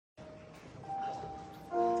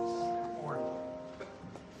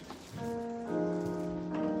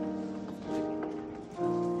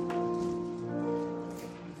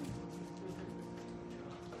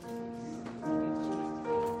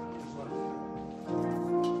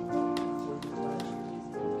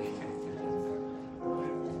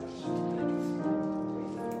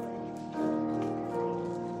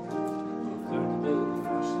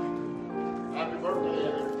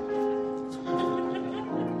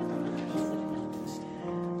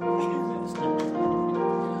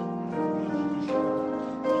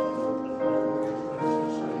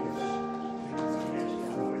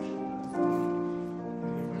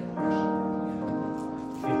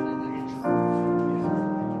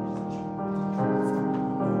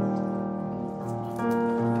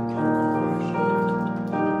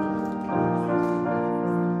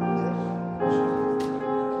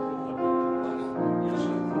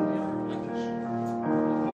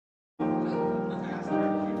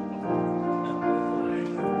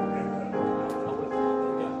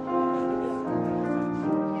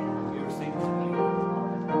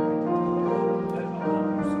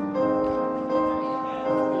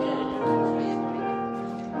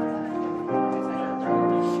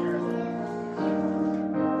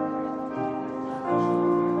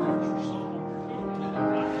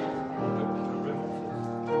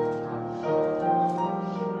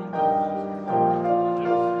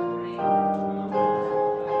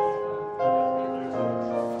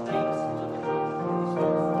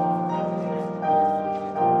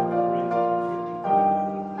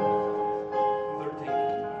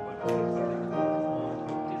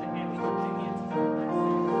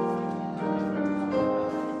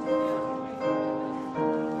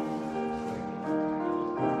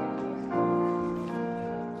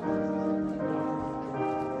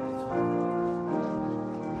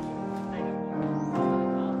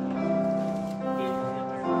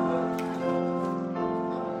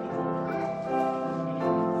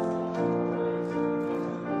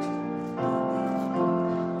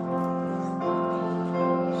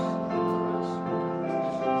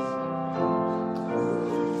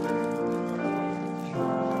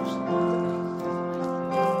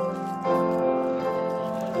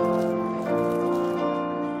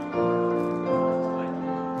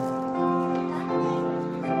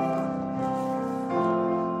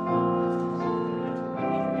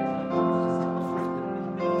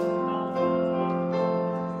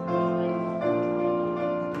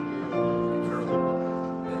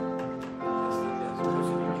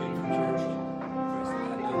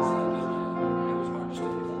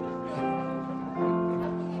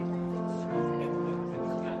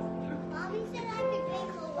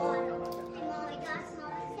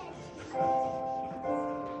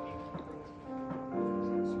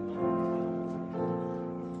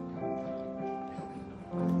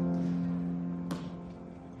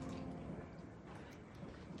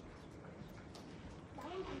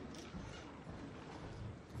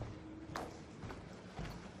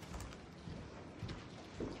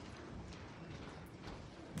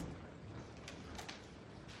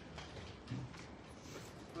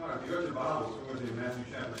your Bibles, we're going to Matthew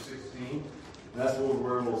chapter 16. That's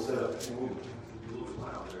where we'll set up. A little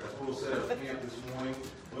loud there. That's where we'll set up camp this morning.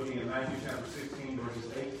 Looking at Matthew chapter 16,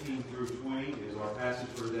 verses 18 through 20 is our passage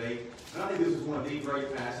for today. And I think this is one of the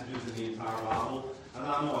great passages in the entire Bible. And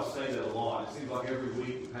I know I say that a lot. It seems like every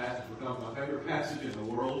week the passage becomes my favorite passage in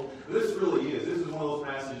the world. But this really is. This is one of those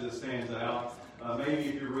passages that stands out. Maybe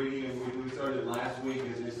if you're reading, and we started it last week,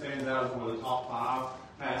 it stands out as one of the top 5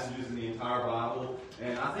 passages in the entire Bible.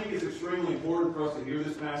 And I think it's extremely important for us to hear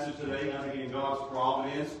this passage today. I think in God's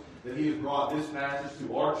providence that He has brought this passage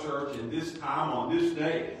to our church in this time on this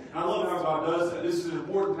day. And I love how God does that. This is an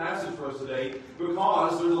important passage for us today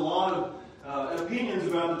because there's a lot of opinions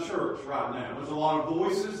about the church right now. There's a lot of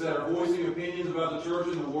voices that are voicing opinions about the church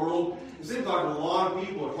in the world. It seems like a lot of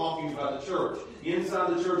people are talking about the church.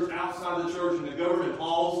 Inside the church, outside the church, in the government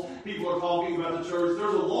halls, people are talking about the church.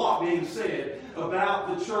 There's a lot being said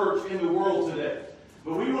about the church in the world today.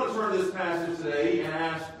 But we want to turn to this passage today and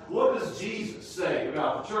ask, what does Jesus say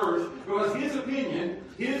about the church? Because His opinion,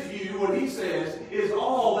 His view, what He says, is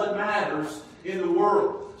all that matters in the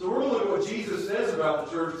world. So we're going to look at what Jesus says about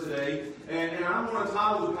the church today. And I'm going to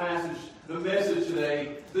title the passage, the message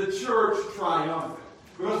today, The Church Triumphant.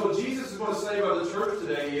 Because what Jesus is going to say about the church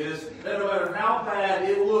today is that no matter how bad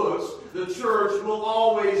it looks, the church will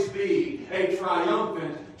always be a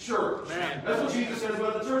triumphant church. Man. That's what Jesus says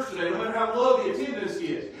about the church today. No matter how low the attendance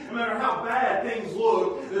is, no matter how bad things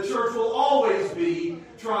look, the church will always be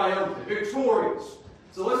triumphant, victorious.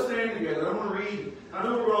 So let's stand together. I'm going to read. I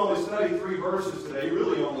know we're going to only study 3 verses today,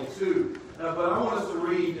 really only 2. But I want us to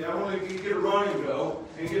read. I want to get a run and go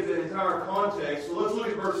and get the entire context. So let's look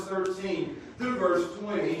at verse 13 through verse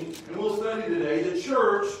 20, and we'll study today the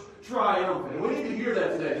church triumphant. And we need to hear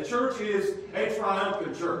that today. The church is a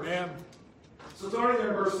triumphant church. Amen. So starting there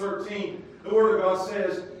in verse 13, the Word of God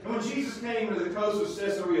says, "And when Jesus came to the coast of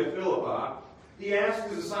Caesarea Philippi, He asked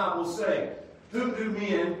His disciples, saying, 'Whom do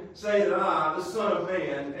men say that I, the Son of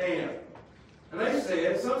Man, am?' And they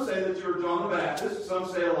said, 'Some say that you're John the Baptist, some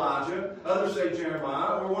say Elijah, others say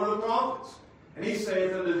Jeremiah, or one of the prophets.' And He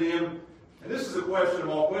saith unto them," and this is a question of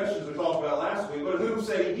all questions we talked about last week, "But whom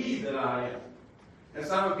say ye that I am?' And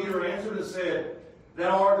Simon Peter answered and said,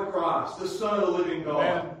 'Thou art the Christ, the Son of the living God.'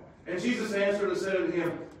 Amen. And Jesus answered and said unto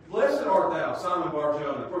him, 'Blessed art thou, Simon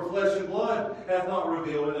Bar-Jonah, for flesh and blood hath not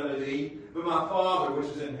revealed it unto thee, but my Father which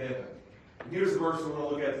is in heaven.'" And here's the verse we're going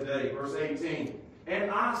to look at today, verse 18.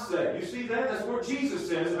 "And I say," you see that? That's what Jesus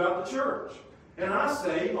says about the church. "And I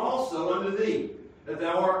say also unto thee, that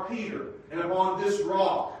thou art Peter, and upon this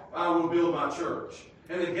rock I will build my church,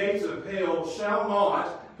 and the gates of hell shall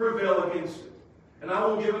not prevail against it. And I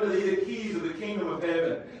will give unto thee the keys of the kingdom of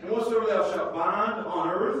heaven. And whatsoever thou shalt bind on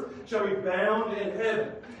earth shall be bound in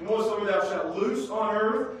heaven. And whatsoever thou shalt loose on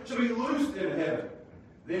earth shall be loosed in heaven.'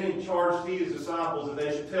 Then He charged His disciples that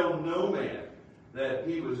they should tell no man that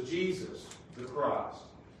He was Jesus the Christ."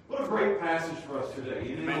 What a great passage for us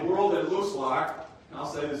today. And in a world that looks like, and I'll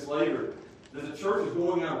say this later, that the church is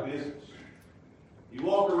going out of business. You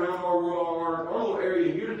walk around our little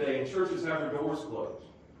area here today and churches have their doors closed.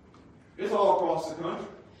 It's all across the country.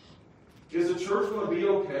 Is the church going to be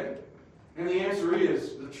okay? And the answer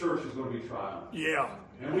is, the church is going to be triumphant. Yeah.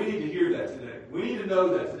 And we need to hear that today. We need to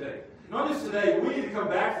know that today. Not just today, but we need to come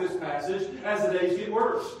back to this passage as the days get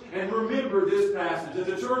worse. And remember this passage, that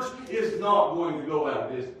the church is not going to go out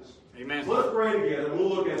of business. Amen. So let's pray together, and we'll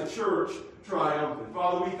look at the church triumphant.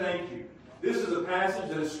 Father, we thank You. This is a passage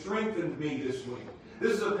that has strengthened me this week.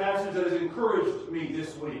 This is a passage that has encouraged me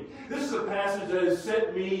this week. This is a passage that has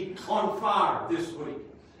set me on fire this week.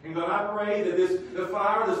 And God, I pray that the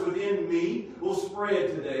fire that's within me will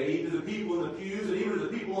spread today to the people in the pews and even to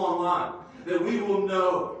the people online. That we will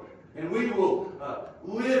know and we will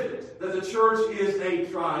live it, that the church is a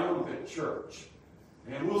triumphant church.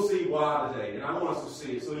 And we'll see why today. And I want us to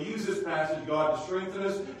see it. So use this passage, God, to strengthen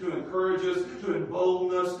us, to encourage us, to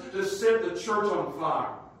embolden us, to set the church on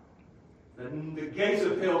fire. That the gates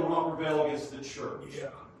of hell will not prevail against the church. Yeah.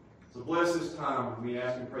 So bless this time. We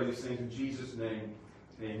ask and pray these things in Jesus' name.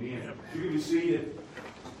 Amen. You can be seated.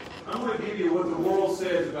 I want to give you what the world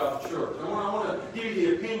says about the church. I want to give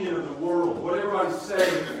you the opinion of the world, what everybody's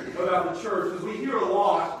saying about the church, because we hear a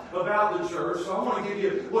lot about the church. So I want to give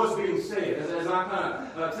you what's being said as I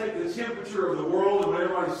kind of take the temperature of the world and what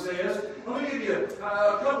everybody says. Let me give you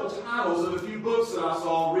a couple titles of a few books that I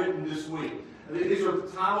saw written this week. These are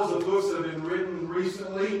titles of books that have been written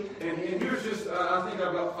recently, and here's just, I think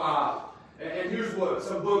I've got 5. And here's what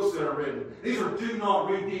some books that are written. These are do not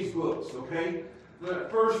read these books, okay? The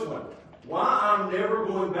first one, Why I'm Never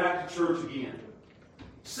Going Back to Church Again.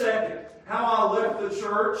 Second, How I Left the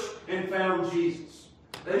Church and Found Jesus.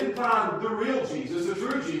 They didn't find the real Jesus, the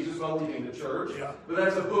true Jesus, by leaving the church. Yeah. But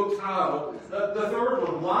that's a book title. The third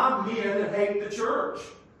one, Why Men Hate the Church.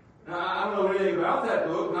 Now, I don't know anything about that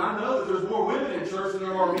book, and I know that there's more women in church than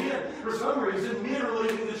there are men. For some reason, men are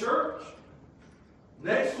leaving the church.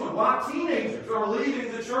 Next one, Why Teenagers are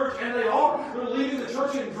leaving the church, and they are. They're leaving the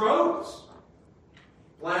church in droves.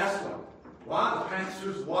 Last one, Why the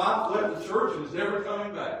pastor's wife left the church and is never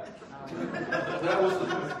coming back. That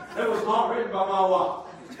was not written by my wife.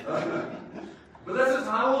 But that's the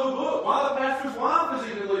title of the book. Why the pastor's wife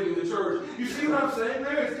is even leaving the church. You see what I'm saying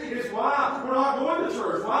there? It's why we're not going to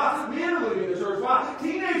church. Why men are leaving the church. Why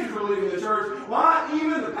teenagers are leaving the church. Why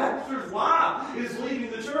even the pastor's wife is leaving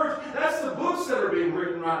the church. That's the books that are being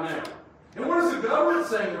written right now. And what is the government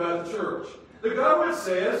saying about the church? The government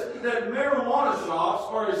says that marijuana shops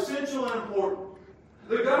are essential and important.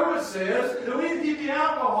 The government says that we need to keep the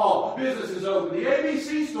alcohol businesses open. The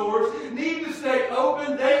ABC stores need to stay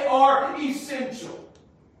open. They are essential.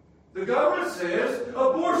 The government says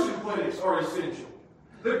abortion clinics are essential.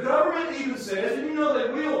 The government even says, and you know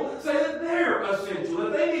they will, say that they're essential,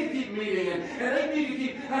 that they need to keep meeting, and they need to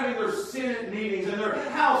keep having their Senate meetings and their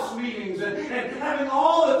House meetings, and having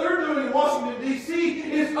all that they're doing in Washington, D.C.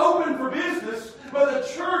 is open for business. But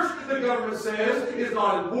the church, the government says, is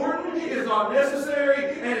not important, it is not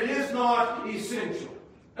necessary, and it is not essential.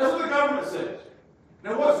 That's what the government says.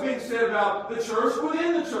 Now what's being said about the church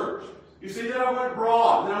within the church? You see that I went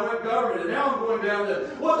broad, then I went government, and now I'm going down to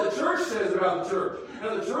what the church says about the church.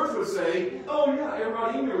 Now the church would say, oh yeah,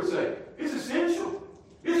 everybody in here would say, it's essential,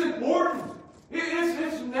 it's important,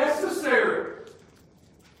 it's necessary.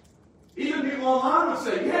 Even people online would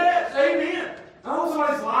say, yes, amen. I hope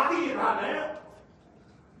somebody's liking it right now.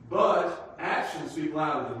 But actions speak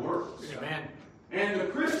louder than words. Amen. And the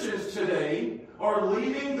Christians today are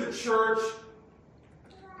leaving the church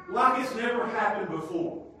like it's never happened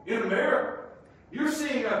before. In America, you're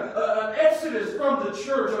seeing an exodus from the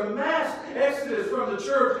church, a mass exodus from the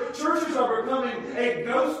church. Churches are becoming a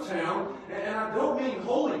ghost town, and I don't mean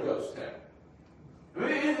holy ghost town. I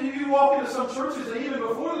mean, you walk into some churches, and even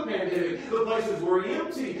before the pandemic, the places were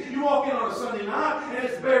empty. You walk in on a Sunday night, and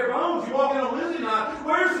it's bare bones. You walk in on Wednesday night,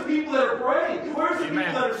 where's the people that are praying? Where's the people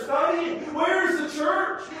that are studying? Where's the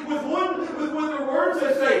church? With their words,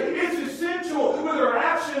 they say, it's essential. With their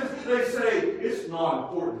actions, they say, it's not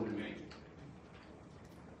important to me.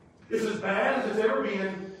 It's as bad as it's ever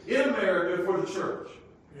been in America for the church.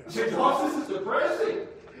 You say, Josh, this is depressing.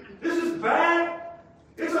 This is bad.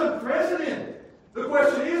 It's unprecedented. The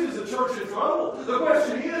question is the church in trouble? The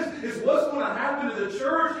question is what's going to happen to the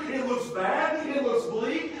church? It looks bad. It looks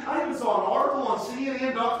bleak. I even saw an article on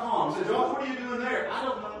CNN.com. I said, Josh, what are you doing there? I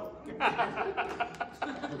don't know.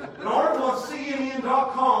 An article on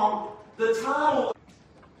CNN.com, the title,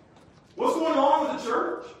 what's going on with the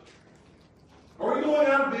church? Are we going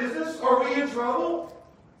out of business? Are we in trouble?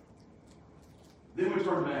 Then we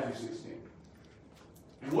turn to Matthew 16.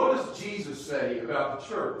 And what does Jesus say about the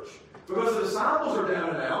church? Because the disciples are down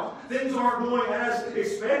and out. Things aren't going as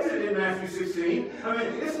expected in Matthew 16. I mean,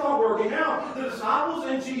 it's not working out. The disciples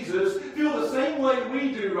and Jesus feel the same way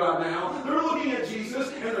we do right now. They're looking at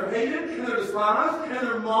Jesus, and they're hated, and they're despised, and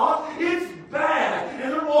they're mocked. It's bad.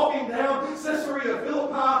 And they're walking down Caesarea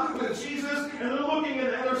Philippi with Jesus, and they're looking and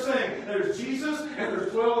they're saying, there's Jesus, and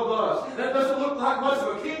there's 12 of us. That doesn't look like much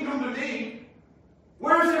of a kingdom to me.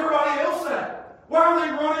 Where's everybody else at? Why are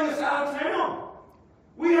they running us out of town?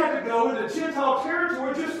 We had to go into Gentile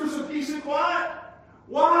territory just for some peace and quiet.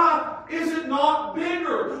 Why is it not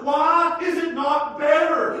bigger? Why is it not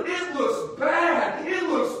better? It looks bad. It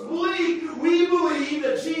looks bleak. We believe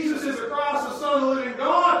that Jesus is the Christ, the Son of the living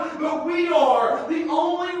God, but we are the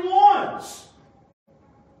only ones.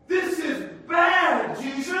 This is bad,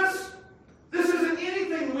 Jesus. This isn't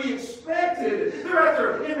anything we expected. They're at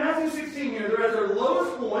their, in Matthew 16 here, they're at their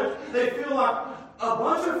lowest point. They feel like a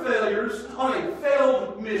bunch of failures on a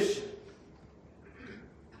failed mission.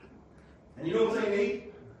 And you know what they need?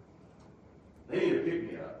 They need to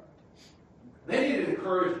pick me up. They need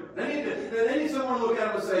encouragement. They need someone to look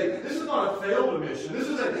at them and say, this is not a failed mission. This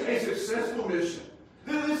is a successful mission.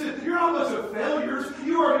 You're not a bunch of failures.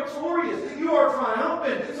 You are victorious. You are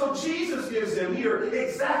triumphant. So Jesus gives them here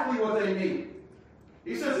exactly what they need.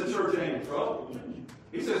 He says the church ain't in trouble.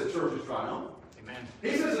 He says the church is triumphant. Amen.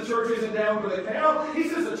 He says the church isn't down for the count. He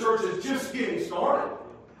says the church is just getting started.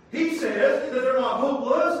 He says that they're not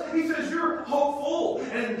hopeless. He says you're hopeful.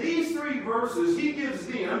 And in these three verses, he gives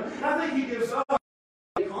them, I think he gives us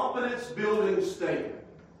a confidence-building statement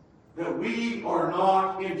that we are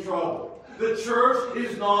not in trouble. The church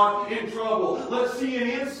is not in trouble. Let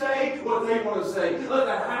CNN say what they want to say. Let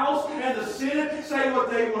the House and the Senate say what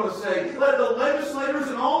they want to say. Let the legislators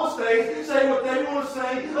in all the states say what they want to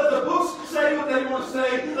say. Let the books say what they want to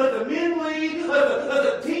say. Let the men lead.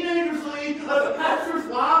 Let the teenagers lead. Let the pastor's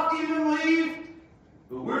wife even lead.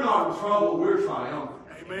 But we're not in trouble. We're triumphant.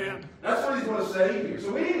 Amen. That's what he's going to say here.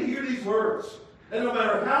 So we need to hear these words. And no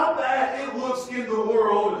matter how bad it looks in the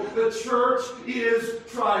world, the church is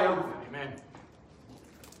triumphant. Amen.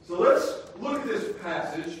 So let's look at this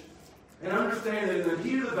passage and understand that in the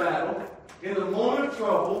heat of the battle, in the moment of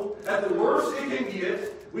trouble, at the worst it can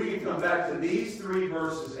get, we can come back to these three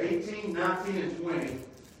verses, 18, 19, and 20,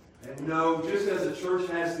 and know, just as the church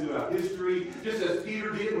has throughout history, just as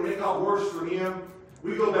Peter did when it got worse for him,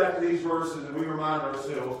 we go back to these verses and we remind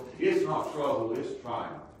ourselves, it's not trouble, it's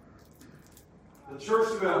triumph. The church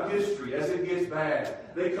throughout history, as it gets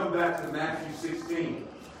bad, they come back to Matthew 16.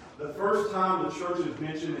 The first time the church is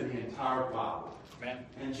mentioned in the entire Bible. Amen.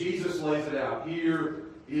 And Jesus lays it out. Here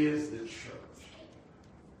is the church.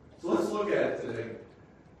 So let's look at it today.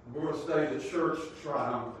 We're going to study the Church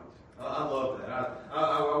Triumphant. I love that.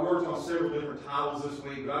 I worked on several different titles this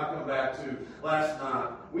week, but I come back to last night.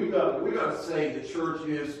 We've got to say the church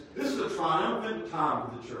is, this is a triumphant time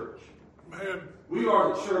for the church. Man. We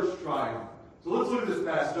are the church triumphant. So let's look at this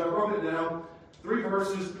passage. I wrote it down. 3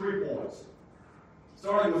 verses, 3 points.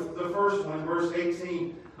 Starting with the first one, verse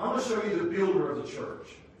 18. I want to show you the builder of the church.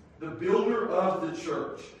 The builder of the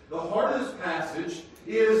church. The heart of this passage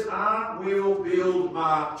is, I will build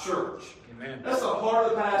my church. Amen. That's the heart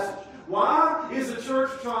of the passage. Why is the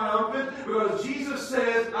church triumphant? Because Jesus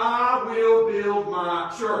says, I will build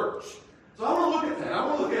my church. So I want to look at that. I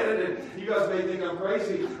want to look at it, and you guys may think I'm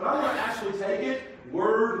crazy, but I want to actually take it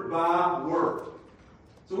word by word.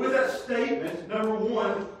 So with that statement, number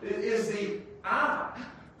 1 is the I.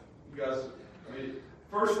 You guys,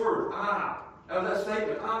 first word, I. Out of that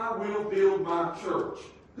statement, I will build my church.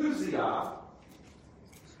 Who's the I?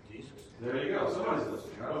 Jesus. There you go. Somebody's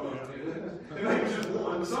listening. I don't know. It may be just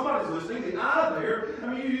one, but somebody's listening. The I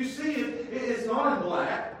there, you see it. It's not in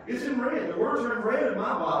black. It's in red. The words are in red in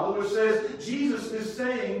my Bible, which says Jesus is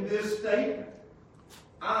saying this statement.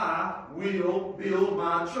 I will build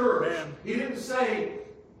my church. Man. He didn't say,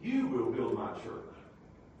 you will build my church.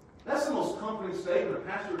 That's the most comforting statement a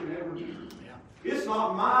pastor can ever do. Yeah. It's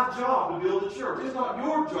not my job to build a church. It's not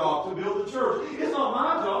your job to build a church. It's not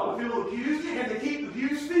my job to fill the pews and to keep the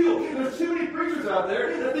pews filled. There's too many preachers out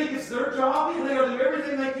there that think it's their job and they got to do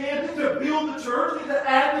everything they can to build the church, to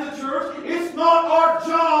add to the church. It's not our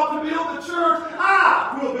job to build the church.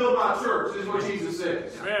 I will build my church, is what Jesus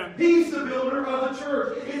says. Amen. He's the builder of the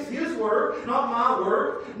church. It's His work, not my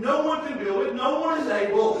work. No one can build it. No one is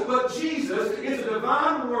able. But Jesus is the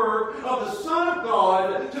divine work of the Son of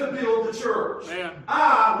God to build the church. Amen.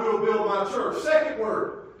 I will build my church. Second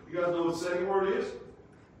word. You guys know what the second word is?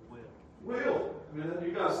 Will.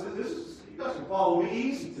 You guys can follow me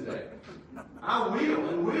easy today. I will.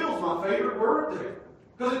 And will is my favorite word there.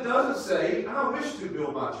 Because it doesn't say, I wish to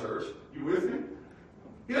build my church. You with me?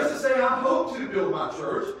 He doesn't say, I hope to build my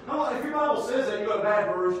church. If your Bible says that, you got a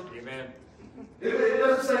bad version. Amen. It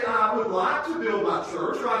doesn't say, I would like to build my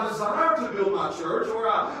church, or I desire to build my church, or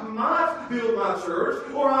I might build my church,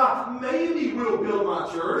 or I maybe will build my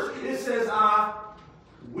church. It says, I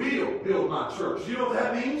will build my church. You know what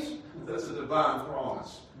that means? That's a divine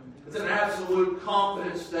promise. It's an absolute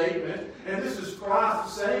confident statement. And this is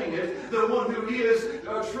Christ saying it, the one who is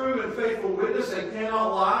a true and faithful witness and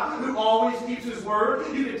cannot lie, who always keeps His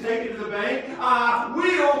word. You can take it to the bank. I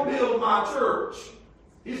will build my church.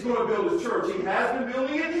 He's going to build His church. He has been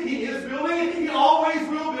building it. He is building it. He always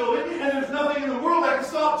will build it. And there's nothing in the world that can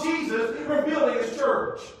stop Jesus from building His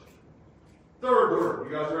church. Third word.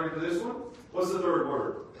 You guys ready for this one? What's the third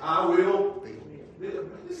word? I will.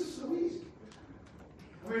 This is so easy.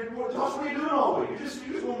 Josh, what are you doing all week? You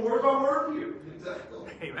just want word by word here.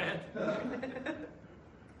 Exactly. Amen.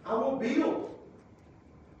 I will build.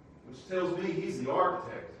 Which tells me He's the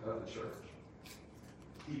architect of the church.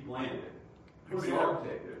 He planned it. What's the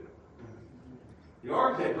architect do? The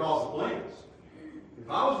architect draws the plans. If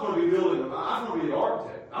I was going to be building, I'm going to be the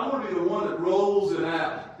architect. I'm going to be the one that rolls it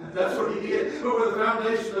out. That's what He did. Before the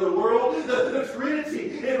foundation of the world, the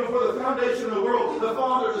Trinity, and before the foundation of the world, the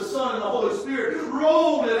Father, the Son, and the Holy Spirit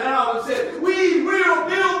rolled it out and said, we will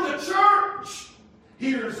build the church.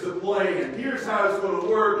 Here's the plan. Here's how it's going to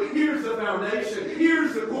work. Here's the foundation.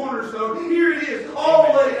 Here's the cornerstone. Here it is,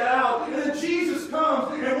 all laid out. And then Jesus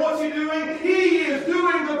comes, and what's He doing? He is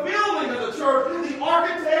doing the building of the church. The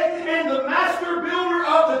architect and the master builder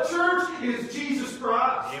of the church is Jesus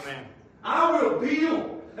Christ. Amen. I will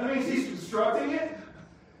build. That means He's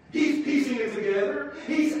it together.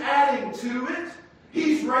 He's adding to it.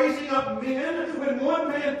 He's raising up men. When one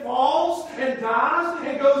man falls and dies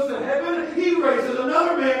and goes to heaven, He raises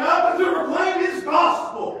another man up to proclaim His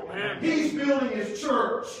gospel. Amen. He's building His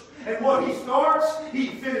church. And what He starts, He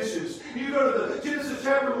finishes. You go to the Genesis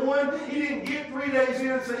chapter 1, He didn't get 3 days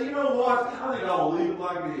in and say, you know what, I think I'll leave it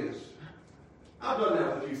like it is. I've done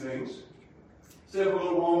that with a few things. Step over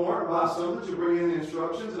to Walmart, buy something to bring in the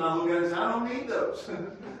instructions, and I look at it and say, I don't need those.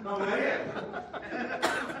 Oh, man.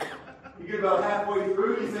 You get about halfway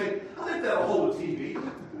through, you think, I think that'll hold a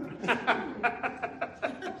TV.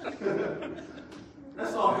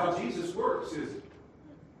 That's not how Jesus works, is it?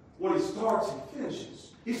 What He starts, He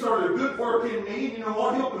finishes. He started a good work in me, and you know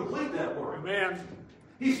what? He'll complete that work. Amen.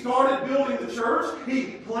 He started building the church. He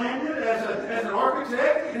planned it as an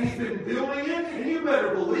architect, and He's been building it, and you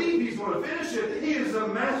better believe He's going to finish it. He is a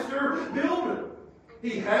master builder.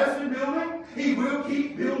 He has been building. He will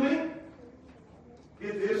keep building.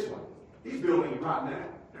 Get this one. He's building it right now.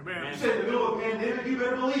 Amen. You say in the middle of a pandemic, you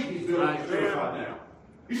better believe He's building the church right now.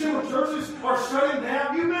 You say when churches are shutting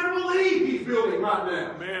down, you better believe He's building right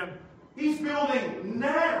now. Amen. He's building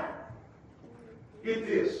now. Get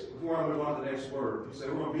this, before I move on to the next word. You say,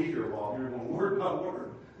 we're going to be here a while. You're going word by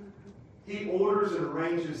word. He orders and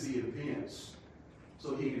arranges the events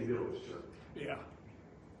so He can build His church. Yeah.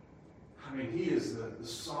 I mean, He is the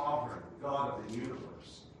sovereign God of the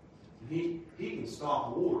universe. He can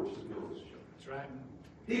stop wars to build His church. That's right.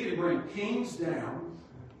 He can bring kings down.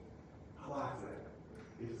 I like that.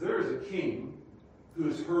 If there is a king who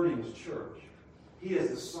is hurting His church, He has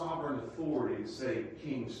the sovereign authority to say,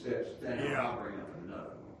 king steps down, I'll bring up another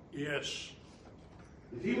one. Yes.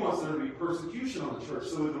 If He wants there to be persecution on the church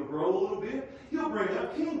so it'll grow a little bit, He'll bring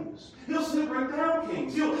up kings. He'll still bring down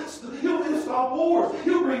kings. He'll stop wars.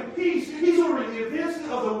 He'll bring peace. He's ordering the events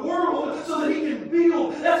of the world so that He can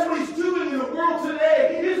build. That's what He's doing in the world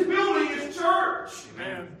today. He's building His church.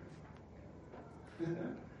 Amen.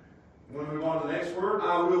 When we move on to the next word,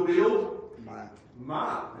 I will build my.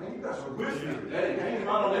 Man, you guys are with me today. Hanging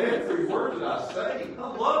right on the head 3 words that I say.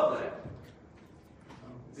 I love that.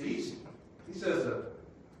 It's easy. He says the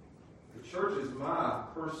church is my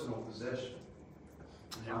personal possession.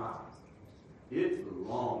 Mine. It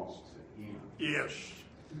belongs to Him. Yes.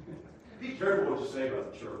 Be careful what you say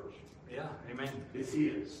about the church. Yeah. Amen. It's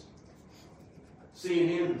His. Seeing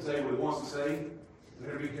Him say what He wants to say, we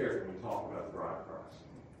better be careful when we talk about the bride of Christ.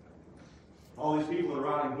 All these people are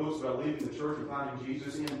writing books about leaving the church and finding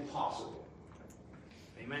Jesus. Impossible.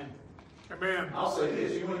 Amen. Amen. I'll say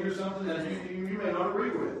this. You want to hear something that you may not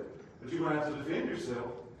agree with, but you're going to have to defend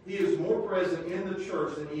yourself. He is more present in the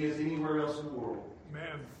church than He is anywhere else in the world.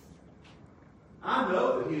 Amen. I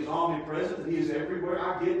know that He is omnipresent, that He is everywhere.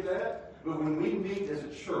 I get that. But when we meet as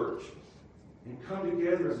a church and come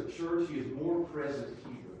together as a church, He is more present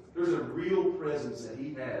here. There's a real presence that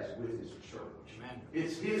He has with His church. Amen.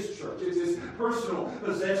 It's His church. It's His personal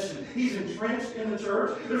possession. He's entrenched in the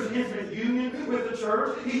church. There's an intimate union with the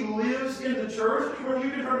church. He lives in the church. When you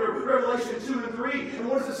can turn to Revelation 2 and 3, and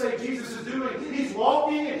what does it say Jesus is doing? He's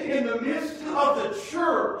walking in the midst of the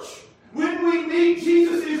church. When we meet,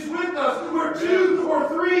 Jesus is with us. Where 2 or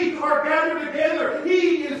 3 are gathered together,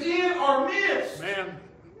 He is in our midst. Amen.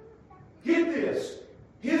 Get this.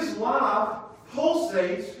 His life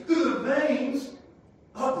pulsates through the veins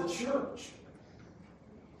of the church.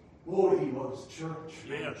 Lord, He loves the church.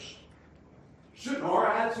 Yes. Shouldn't our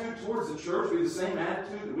attitude towards the church be the same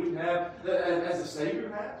attitude that we have as the Savior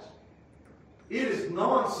has? It is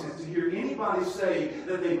nonsense to hear anybody say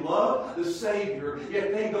that they love the Savior,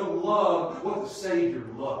 yet they don't love what the Savior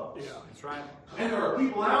loves. Yeah, that's right. And there are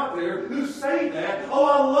people out there who say that, oh,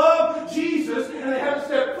 I love Jesus, and they haven't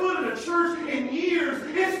stepped foot in a church in years.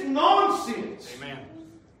 It's nonsense. Amen.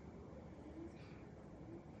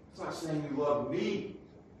 It's like saying you love me,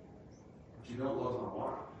 but you don't love my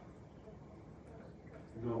wife.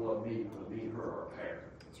 You don't love me, but me and her are a pair.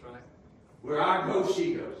 That's right. Where I go,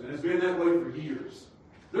 she goes. And it's been that way for years.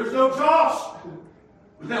 There's no Josh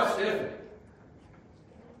without Stephanie.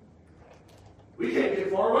 We can't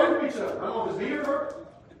get far away from each other. I don't know if it's me or her.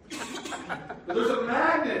 But there's a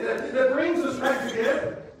magnet that brings us back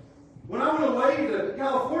together. When I went away to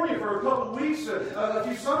California for a couple of weeks a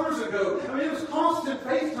few summers ago, I mean, it was constant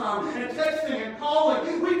FaceTime and texting and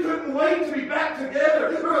calling. We couldn't wait to be back together.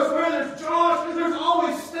 Because where there's Josh, there's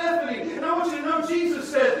always Stephanie. And I want you to know Jesus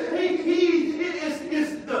said, He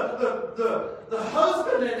is the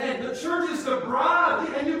husband and the church is the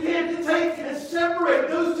bride. And you can't take and separate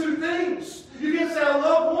those two things. You can't say I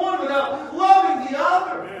love one without loving the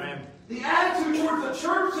other. Amen. The attitude towards the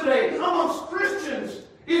church today amongst Christians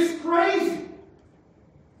is crazy.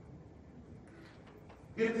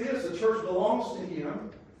 Get this, the church belongs to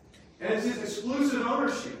Him, and it's His exclusive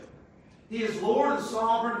ownership. He is Lord and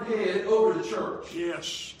sovereign head over the church.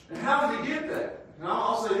 Yes. And how did He get that? Now,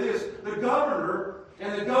 I'll say this. The governor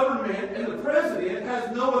and the government and the president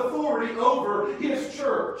has no authority over His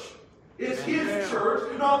church. It's Amen. His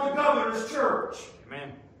church, not the governor's church.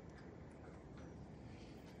 Amen.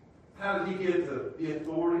 How did He get the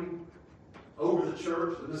authority over the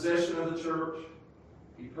church, the possession of the church?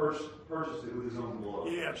 He purchased it with His own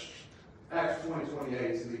blood. Yes. Acts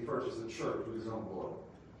 20:28 says He purchased the church with His own blood.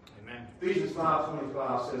 Amen. Ephesians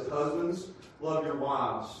 5:25 says, husbands, love your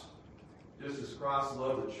wives, just as Christ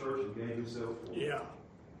loved the church and gave Himself for it.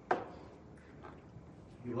 Yeah.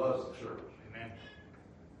 He loves the church. Amen.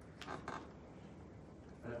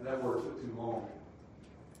 That word took too long.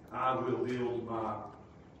 I will build my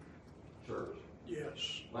church.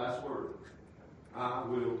 Yes. Last word. I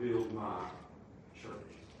will build my church.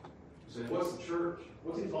 You say, what's the church?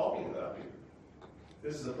 What's he talking about here?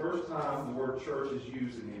 This is the first time the word church is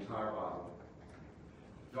used in the entire Bible.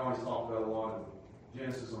 Johnny's talked about a lot in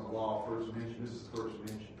Genesis on the law, first mention. This is the first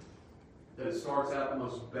mention. That it starts out the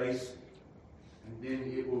most basic, and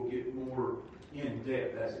then it will get more in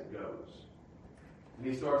depth as it goes.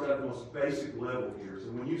 And he starts out at the most basic level here. So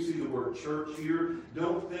when you see the word church here,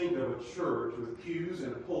 don't think of a church with pews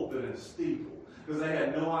and a pulpit and a steeple. Because they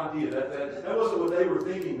had no idea. That wasn't what they were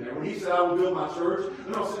thinking there. When he said, I will build my church,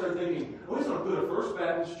 they're not sitting there thinking, oh, he's going to put a First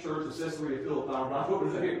Baptist church in Caesarea Philippi right over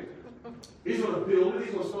there. He's going to build it.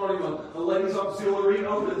 He's going to start him a ladies' auxiliary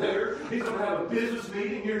over there. He's going to have a business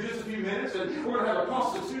meeting here in just a few minutes. And we're going to have a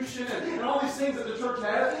constitution and all these things that the church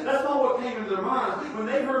has. That's not what came into their minds. When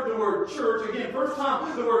they heard the word church, again, first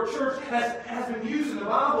time the word church has been used in the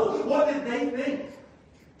Bible, what did they think?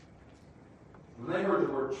 When they heard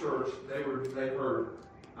the word church, they heard,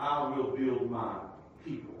 I will build my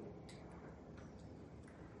people.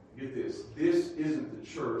 Get this. This isn't the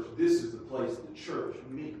church. This is the place the church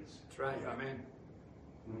meets. That's right. Amen.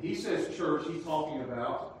 When he says church, he's talking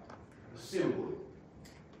about assembly.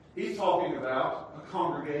 He's talking about a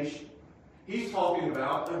congregation. He's talking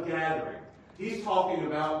about a gathering. He's talking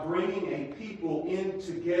about bringing a people in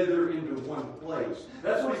together into one place.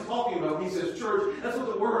 That's what he's talking about when he says church. That's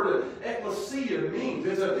what the word ecclesia means.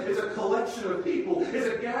 It's a collection of people. It's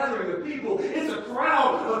a gathering of people. It's a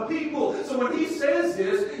crowd of people. So when he says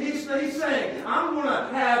this, he's saying, I'm going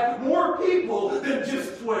to have more people than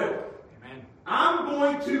just 12. I'm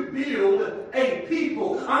going to build a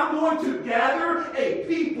people. I'm going to gather a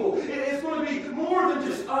people. It's going to be more than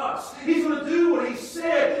just us. He's going to do what he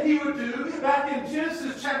said he would do back in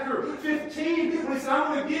Genesis chapter 15 when he said,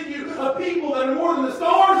 I'm going to give you a people that are more than the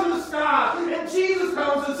stars in the sky. And Jesus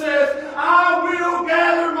comes and says, I will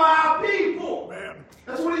gather my people. Man.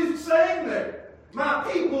 That's what he's saying there. My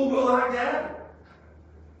people will I gather.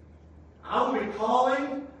 I will be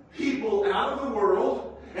calling people out of the world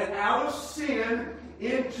and out of sin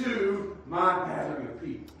into my gathering of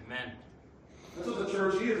people. Amen. That's what the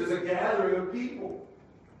church is. It's a gathering of people.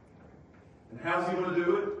 And how's he going to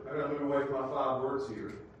do it? I've got to move away from my 5 words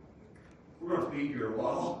here. We're going to be here a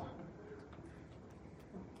while.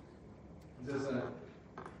 Because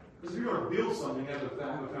if you're going to build something, you have to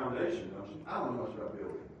have a foundation, don't you? I don't know much about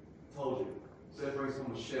building. I told you. Seth brings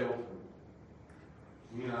home a shelf.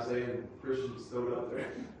 And me and Isaiah and Christian just throw it up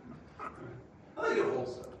there. I think it'll hold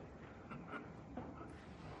stuff.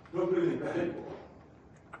 Don't put anything valuable.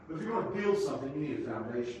 But if you're going to build something, you need a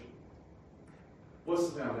foundation. What's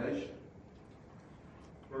the foundation?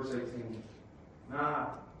 Verse 18. And I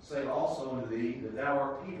say also unto thee that thou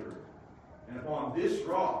art Peter, and upon this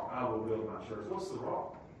rock I will build my church. What's the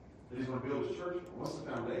rock that he's going to build his church on? What's the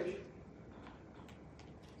foundation?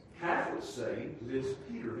 Catholics say that it's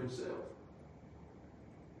Peter himself.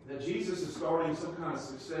 That Jesus is starting some kind of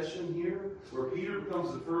succession here, where Peter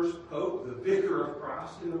becomes the first pope, the vicar of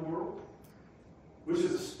Christ in the world, which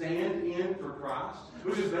is a stand-in for Christ,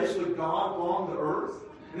 which is basically God upon the earth.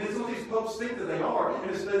 And it's what these popes think that they are.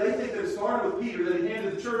 And they think that it started with Peter, that he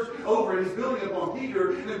handed the church over, and he's building upon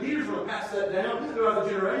Peter, and then Peter's going to pass that down throughout the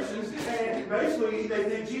generations. And basically, they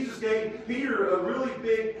think Jesus gave Peter a really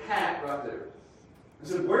big hat right there. And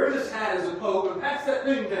said, wear this hat as a pope and pass that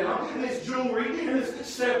thing down, and this jewelry, and this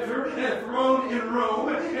scepter, and a throne in Rome,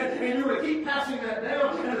 and you're going to keep passing that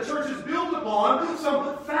down, and the church is built upon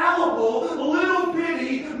some fallible, little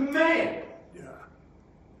bitty man. Yeah.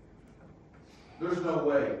 There's no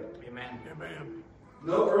way. Amen. Amen.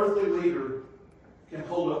 No earthly leader can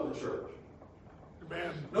hold up the church.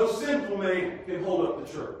 Amen. No sinful man can hold up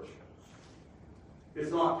the church. It's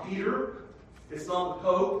not Peter. It's not the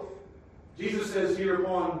Pope. Jesus says here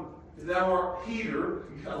upon, thou art Peter,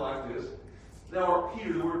 you gotta like this, Thou art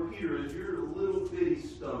Peter. The word Peter is you're a little bitty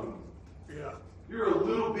stone. Yeah. You're a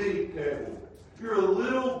little bitty pebble. You're a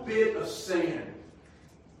little bit of sand.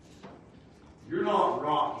 You're not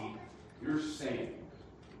rocky. You're sand.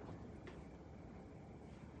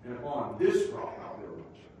 And upon this rock I'll build my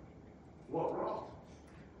church. What rock?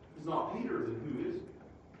 It's not Peter, then who is it?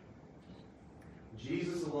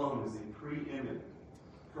 Jesus alone is the preeminent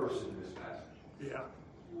person in this passage. Yeah.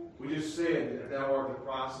 We just said that thou art the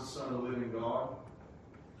Christ, the Son of the living God.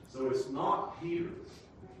 So it's not Peter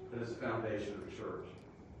that is the foundation of the church.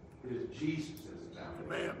 It is Jesus that is the foundation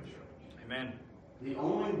Amen. of the church. Amen. The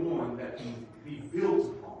only one that can be built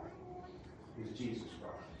upon is Jesus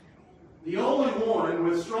Christ. The only one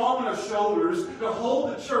with strong enough shoulders to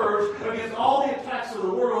hold the church against all the attacks of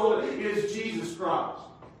the world is Jesus Christ.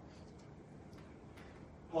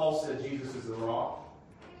 Paul said Jesus is the rock.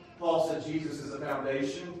 Paul said Jesus is the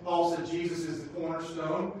foundation. Paul said Jesus is the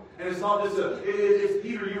cornerstone. And it's not just it's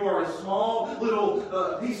Peter, you are a small little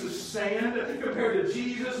piece of sand compared to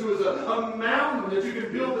Jesus, who is a mountain that you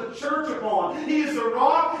can build the church upon. He is the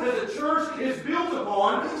rock that the church is built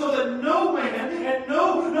upon, so that no man and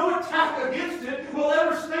no attack against it will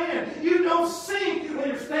ever stand. You don't sink when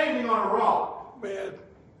you're standing on a rock. Man.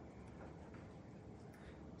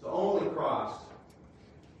 So only Christ,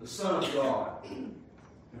 the Son of God, can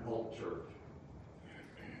hold the church.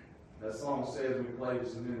 That song says, we played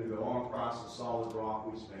just a minute ago, on Christ the solid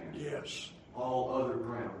rock we stand. Yes. All other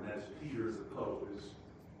ground, and as Peter as the Pope, is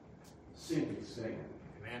sinking sand.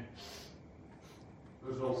 Amen.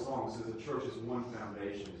 There's an old song that says the church's one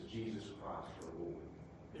foundation is Jesus Christ our Lord.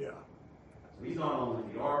 Yeah. So he's not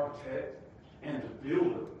only the architect and the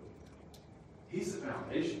builder, he's the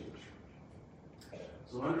foundation of the church.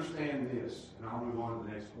 So understand this, and I'll move on to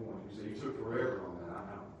the next point. You say you took forever on that, I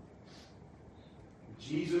know.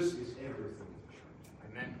 Jesus is everything to the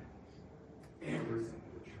church. Amen. Everything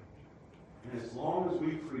to the church. And as long as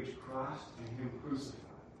we preach Christ and Him crucified,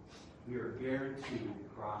 we are guaranteed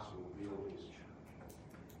that Christ will build His church.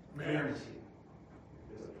 Amen. Guaranteed.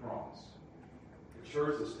 It's a promise. The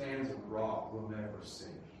church that stands on the rock will never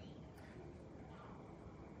sink.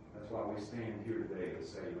 That's why we stand here today to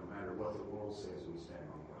say, no matter what the world says, we stand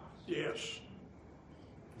on Christ. Yes.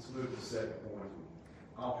 Let's move to the second point.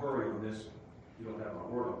 I'll hurry on this one. You don't have my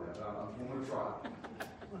word on that, but I'm going to try.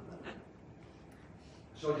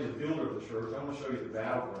 I showed you the builder of the church. I'm going to show you the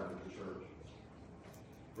battleground of the church.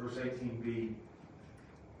 Verse 18b.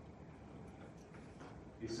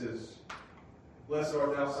 He says, Blessed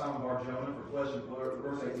art thou, Simon Bar-Jonah, for flesh and blood.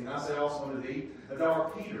 Verse 18, I say also unto thee, that thou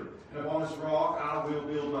art Peter, and upon this rock I will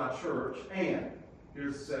build my church. And,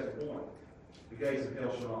 here's the second point, the gates of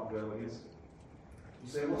hell shall not prevail against it. You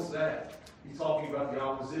say, what's that? He's talking about the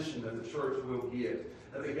opposition that the church will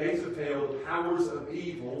get. That the gates of hell, the powers of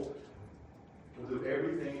evil, will do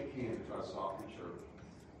everything it can to try to stop the church.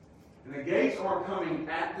 And the gates aren't coming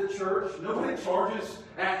at the church. Nobody charges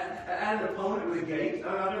at an opponent with a gate.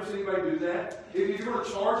 I've never seen anybody do that. If you're going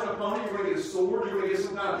to charge an opponent, you're going to get a sword, you're going to get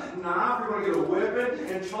some kind of knife, you're going to get a weapon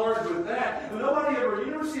and charge with that. But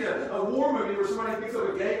you never see a war movie where somebody picks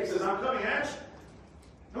up a gate and says, I'm coming at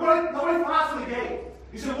you. Nobody fights with a gate.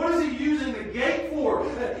 You say, what is he using the gate for?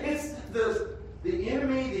 It's the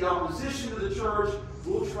enemy, the opposition to the church,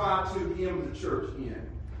 will try to hem the church in.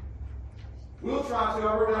 We'll try to,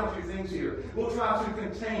 I wrote down a few things here. We'll try to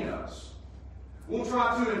contain us. We'll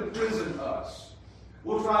try to imprison us.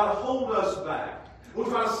 We'll try to hold us back. We'll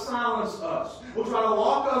try to silence us. We'll try to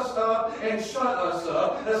lock us up and shut us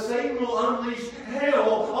up. As Satan will unleash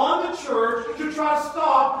hell on the church to try to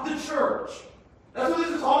stop the church. That's what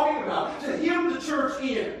this is talking about. To hem the church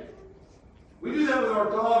in. We do that with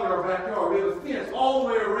our dog in our backyard. We have a fence all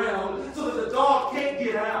the way around so that the dog can't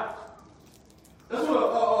get out. That's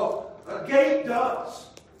what a gate does.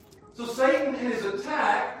 So Satan in his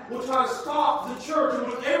attack will try to stop the church and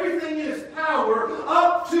with everything in his power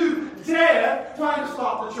up to death trying to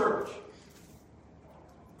stop the church.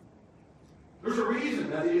 There's a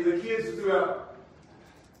reason that the kids throughout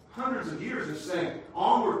hundreds of years have sang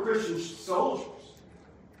onward Christian soldiers,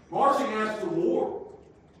 marching as to war.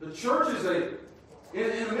 The church is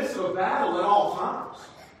in the midst of a battle at all times.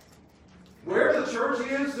 Where the church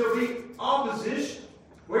is, there'll be opposition.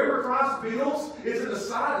 Wherever Christ builds is in the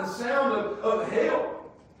sight and sound of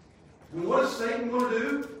hell. And what does Satan want to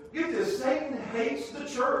do? Get this, Satan hates the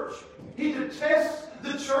church. He detests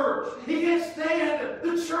the church. He can't stand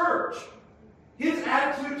the church. His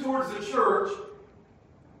attitude towards the church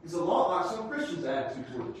is a lot like some Christians' attitude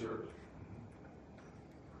toward the church.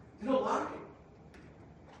 They don't like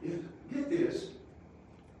it. Get this,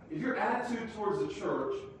 if your attitude towards the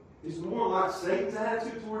church is more like Satan's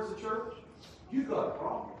attitude towards the church, you've got a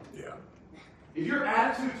problem. Yeah. If your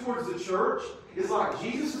attitude towards the church is like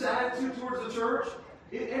Jesus' attitude towards the church,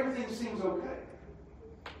 everything seems okay.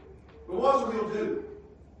 But what's what he'll do?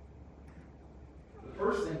 The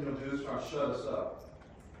first thing he'll do is try to shut us up.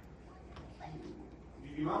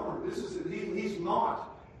 You might wonder, he's not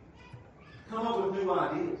come up with new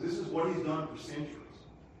ideas. This is what he's done for centuries.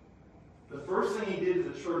 The first thing he did to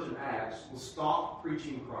the church in Acts was stop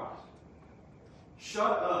preaching Christ.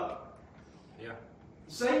 Shut up. Yeah.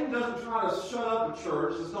 Satan doesn't try to shut up a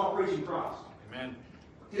church that's not preaching Christ. Amen.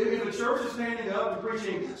 If a church is standing up and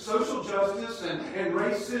preaching social justice and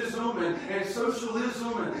racism and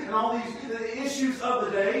socialism and all these issues of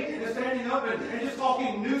the day, and standing up and just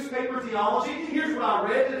talking newspaper theology, here's what I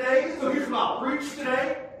read today, so here's what I'll preach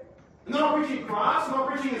today. And they're not preaching Christ, they're not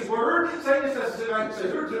preaching His Word. Satan just has to sit back and say,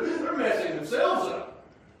 they're messing themselves up.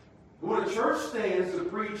 But when a church stands to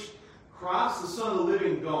preach Christ, the Son of the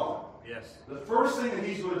living God, yes, the first thing that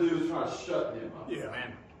he's going to do is try to shut them up. Yeah.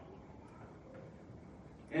 Amen.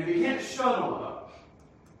 And if he can't shut them up,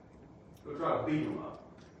 he'll try to beat them up.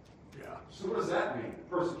 Yeah. So what does that mean?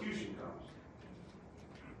 Persecution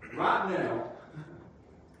comes. Right now,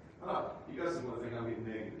 you guys are going to think I'm getting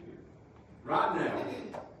negative here. Right now,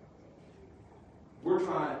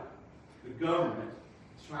 the government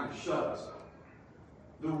is trying to shut us up.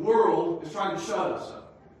 The world is trying to shut us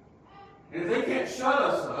up. And if they can't shut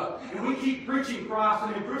us up, and we keep preaching Christ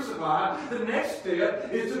and Him crucified, the next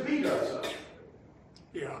step is to beat us up.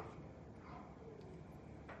 Yeah.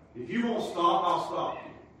 If you won't stop, I'll stop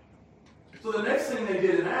you. So the next thing they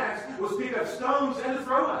did in Acts was pick up stones and to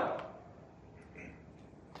throw at them.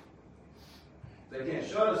 They can't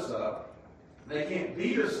shut us up. They can't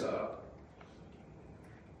beat us up.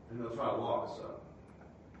 And they'll try to lock us up.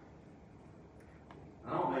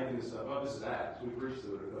 I'm not making this up. Oh, this is Acts. We preached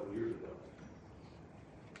through it a couple of years ago.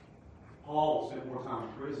 Paul spent more time in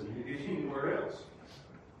prison than he did anywhere else.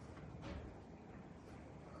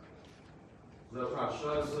 They'll try to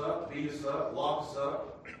shut us up, beat us up, lock us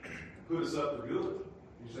up, put us up for good.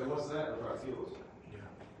 You say, what's that? They'll try to kill us. Yeah.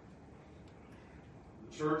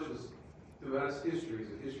 The church is, throughout its history, is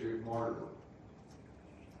a history of martyrdom.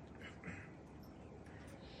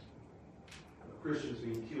 Christians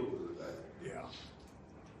being killed for the faith. Yeah.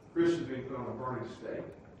 Christians being put on a burning stake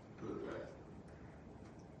for the faith.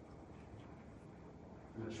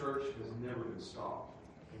 And the church has never been stopped.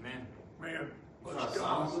 Amen. Man, You try to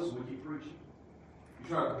silence us, and we keep preaching. You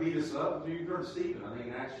try to beat us up. You heard Stephen, I think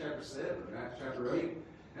in Acts chapter 7, or Acts chapter 8,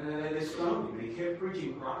 and then they stoned him, and he kept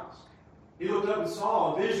preaching Christ. He looked up and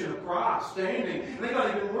saw a vision of Christ standing, and they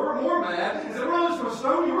got even more mad. He said, we're not just going to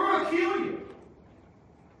stone you, we're going to kill you.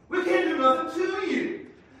 We can't do nothing to you.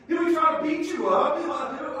 If we try to beat you up,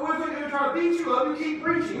 you keep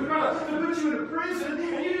preaching. We try to put you into prison,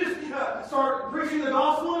 and you just start preaching the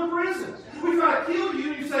gospel in prisons. We try to kill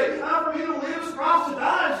you, and you say, for me to live is Christ, to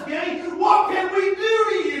die is gain. What can we do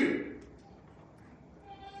to you?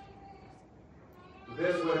 The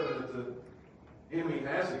best weapon that the enemy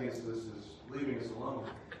has against us is leaving us alone,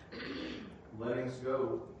 letting us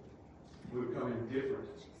go. We become indifferent.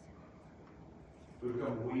 We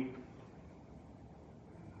become weak.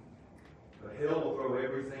 But hell will throw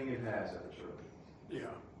everything it has at the church.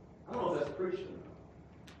 Yeah. I don't know if that's preached enough.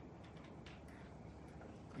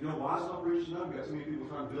 You know why it's not preached enough? We've got too many people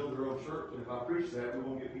trying to build their own church, and if I preach that, we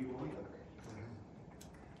won't get people in.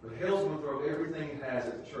 But hell's going to throw everything it has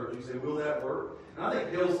at the church. You say, will that work? And I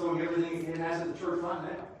think hell's throwing everything it has at the church right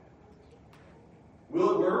now.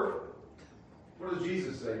 Will it work? What does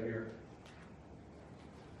Jesus say here?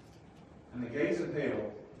 And the gates of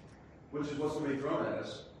hell, which is what's going to be thrown at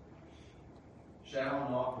us, shall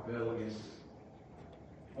not prevail against it.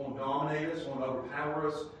 Won't dominate us, won't overpower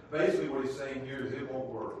us. Basically what he's saying here is it won't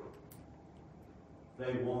work.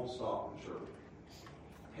 They won't stop the church.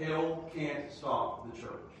 Hell can't stop the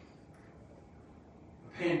church.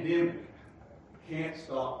 A pandemic can't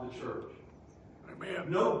stop the church. Amen.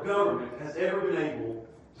 No government has ever been able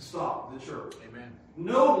to stop the church. Amen.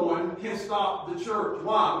 No one can stop the church.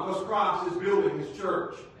 Why? Because Christ is building His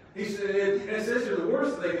church. He said, and it says here the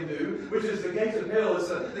worst they can do, which is the gates of hell, it's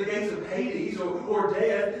the gates of Hades or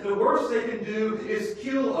death. The worst they can do is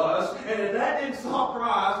kill us. And if that didn't stop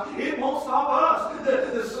Christ, it won't stop us.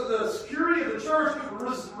 The security of the church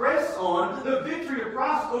rests on the victory of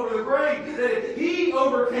Christ over the grave. That if He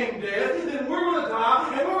overcame death, then we're going to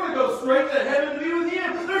die and we're going to go straight to heaven to be with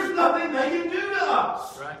Him. There's nothing they can do to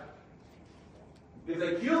us. Right. If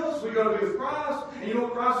they kill us, we go to be with Christ. And you know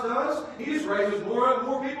what Christ does? He just raises more and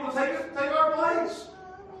more people to take our place.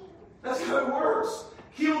 That's how it works.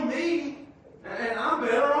 Kill me, and I'm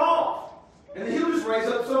better off. And then he'll just raise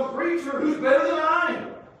up some preacher who's better than I am.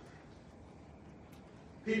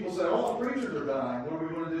 People say, all the preachers are dying. What are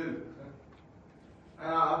we going to do?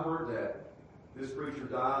 I've heard that. This preacher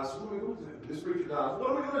dies. What are we going to do? This preacher dies. What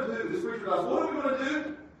are we going to do? This preacher dies. What are we going to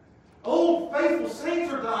do? Old faithful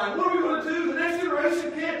saints are dying. What are we going to do? The next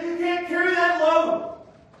generation can't carry that load.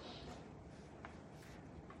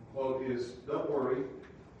 The quote is, don't worry.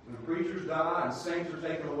 When preachers die and saints are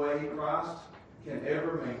taken away, Christ can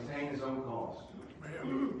ever maintain his own cause.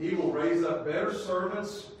 Amen. He will raise up better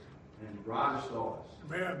servants and brighter stars.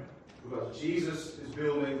 Amen. Because Jesus is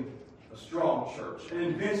building a strong church, an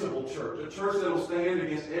invincible church, a church that will stand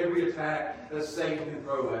against every attack that Satan can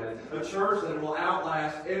throw at it, a church that will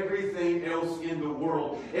outlast everything else in the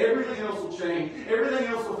world. Everything else will change. Everything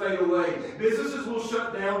else will fade away. Businesses will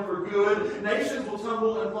shut down for good. Nations will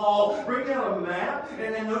tumble and fall. Bring down a map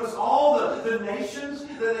and notice all the nations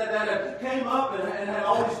that came up and had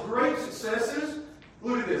all these great successes.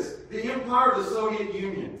 Look at this. The empire of the Soviet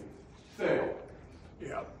Union fell.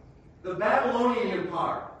 Yeah. The Babylonian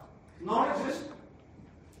Empire, non-existent.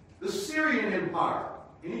 The Syrian Empire.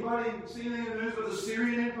 Anybody see anything in the news about the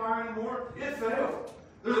Syrian Empire anymore? It fell.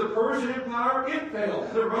 There's the Persian Empire. It fell.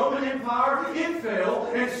 The Roman Empire. It fell.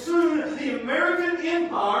 And soon the American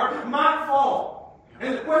Empire might fall.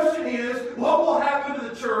 And the question is, what will happen to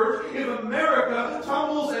the church if America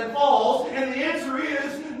tumbles and falls? And the answer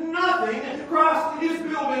is nothing. Christ is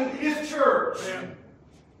building his church. Amen.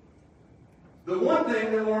 The one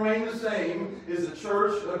thing that will remain the same is the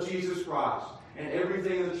church of Jesus Christ. And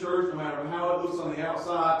everything in the church, no matter how it looks on the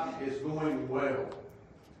outside, is going well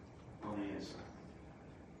on the inside.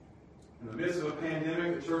 In the midst of a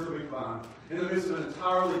pandemic, the church will be fine. In the midst of an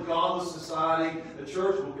entirely godless society, the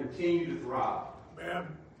church will continue to thrive. Amen.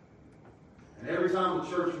 And every time the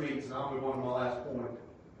church meets, and I'll move on to my last point,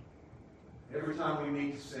 every time we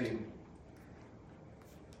meet to sing,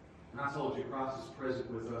 and I told you Christ is present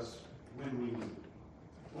with us when we meet.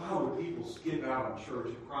 Why would people skip out on church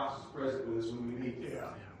if Christ is present with us when we meet?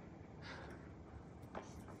 Yeah.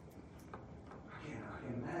 I can't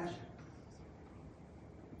imagine.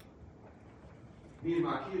 Me and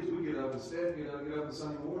my kids, we get up and Steph get up on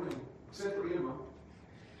Sunday morning, except for Emma.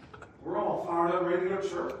 We're all fired up, ready to go to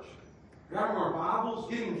church. Grabbing our Bibles,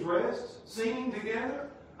 getting dressed, singing together.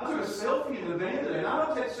 I took a selfie in the van today, and I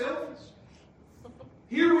don't take selfies.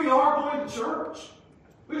 Here we are going to church.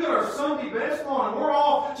 We got our Sunday best on, and we're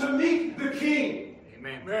all to meet the King.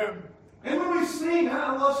 Amen. Amen. And when we sing,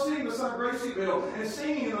 I love sitting beside Gracie Bill and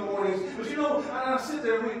singing in the mornings. But you know, I sit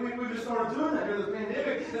there, and we just started doing that during the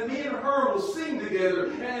pandemic, and me and her will sing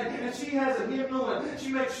together. And she has a hymnal, and she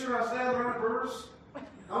makes sure I stay on the right verse.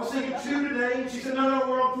 I was singing 2 today, and she said, no,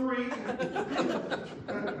 we're on 3.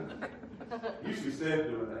 Usually Steph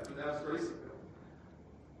doing that, but that's Gracie Bill.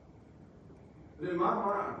 But in my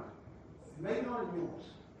mind, maybe not in yours,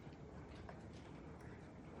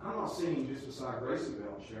 I'm not singing just beside Gracie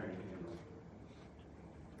Bell and sharing him.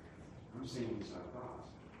 I'm singing beside Christ.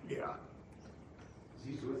 Yeah. Because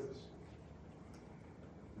he's with us.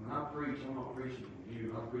 When I preach, I'm not preaching to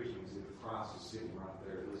you. I'm preaching as if Christ is sitting right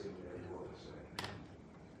there listening to every word I say.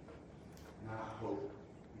 And I hope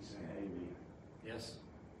he's saying amen. Yes.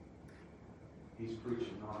 He's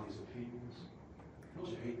preaching not his opinions. Don't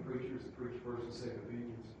you hate preachers that preach first and second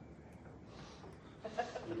opinions?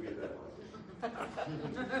 You get that one.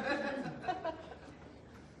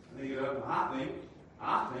 And they get up and I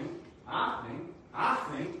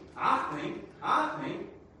think.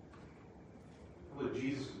 Well, if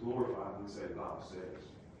Jesus is glorified, we say the Bible says.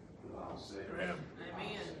 The Bible says. Amen.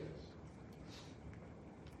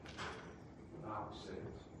 The Bible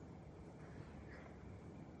says.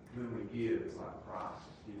 When we give, it's like Christ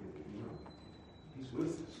is giving to him. He's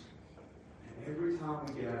with us. And every time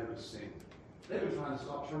we gather to sing, they've been trying to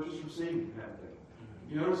stop churches from singing, haven't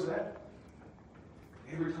they? You notice that?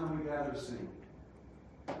 Every time we gather to sing,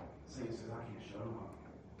 Satan says, I can't shut them up.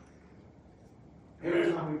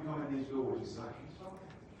 Every time we come in these doors, he says, I can't stop them.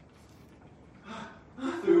 I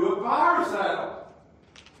threw a virus at them.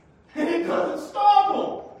 And it doesn't stop them.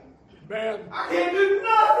 Man. I can't do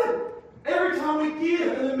nothing. Every time we give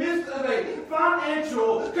in the midst of a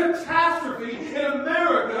financial catastrophe in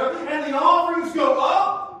America and the offerings go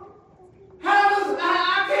up, I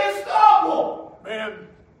can't stop them. Man.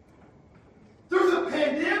 There's a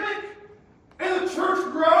pandemic and the church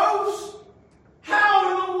grows.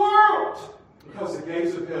 How in the world? Because the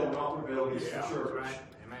gates of hell will not prevail against the church. Right.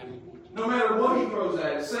 Amen. No matter what he throws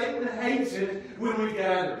at it, Satan hates hates it when we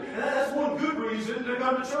gather. And that's one good reason to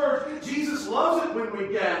come to church. Jesus loves it when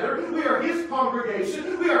we gather. We are His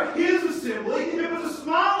congregation. We are His assembly. It puts a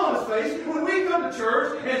smile on His face when we come to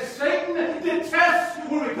church, and Satan detests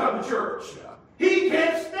when we come to church. He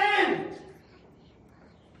can't stand it.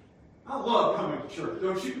 I love coming to church,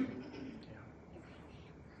 don't you?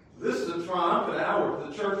 This is a triumphant hour for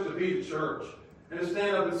the church to be the church. And to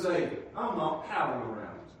stand up and say, I'm not pouting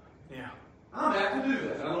around. Yeah. I'm apt to do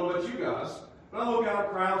that. I don't know about you guys, but I look out at a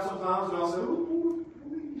crowd sometimes and I'll say, ooh,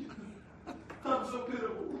 I'm so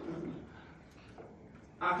pitiful.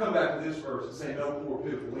 I come back to this verse and say, no poor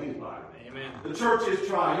pitiful anybody. Amen. The church is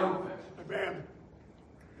triumphant. Amen.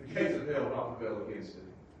 The gates of hell will not prevail against it.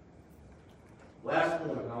 Last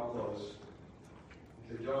point, and I'll close.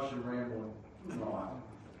 You say, Josh, you're rambling. No,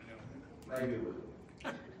 maybe a little.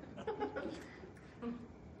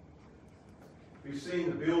 We've seen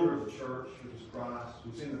the builder of the church, which is Christ.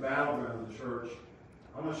 We've seen the battleground of the church.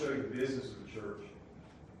 I'm going to show you the business of the church.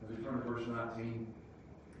 As we turn to verse 19.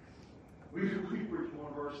 We preached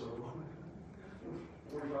one verse over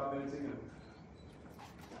 45 minutes in.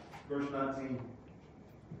 Verse 19.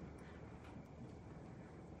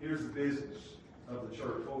 Here's the business of the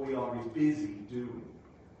church, what we ought to be busy doing.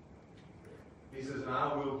 He says, and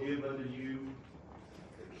I will give unto you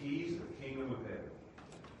the keys of the kingdom of heaven.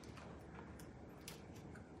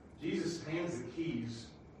 Jesus hands the keys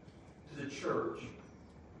to the church,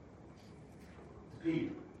 to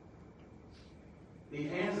Peter. He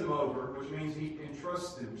hands them over, which means he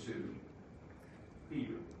entrusts them to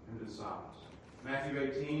Peter and the disciples. Matthew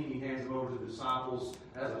 18, he hands them over to the disciples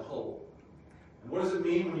as a whole. And what does it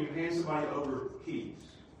mean when you hand somebody over keys?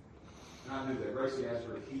 And I knew that. Gracie asked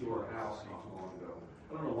for a key to our house not too long ago.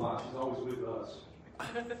 I don't know why. She's always with us.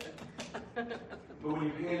 But when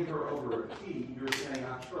you hand her over a key, you're saying,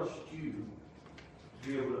 I trust you to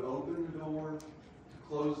be able to open the door, to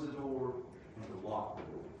close the door, and to lock the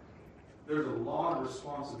door. There's a lot of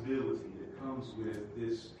responsibility that comes with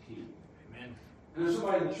this key. Amen. And there's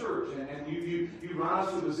somebody in the church, and you rise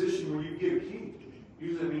to a position where you get a key.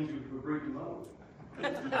 Usually that means you agree to mow.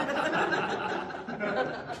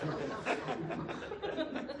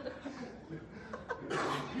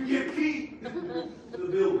 You get a key to the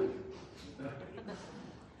building.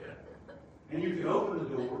 And you can open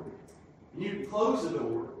the door, and you can close the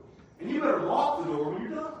door, and you better lock the door when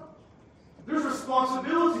you're done. There's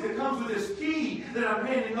responsibility that comes with this key that I'm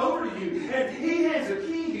handing over to you. And he hands a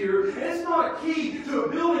key here, and it's not a key to a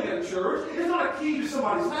building at a church. It's not a key to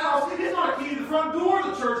somebody's house. It's not a key to the front door of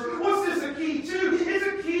the church. What's this a key to? It's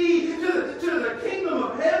a key to the kingdom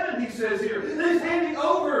of heaven, he says here. And he's handing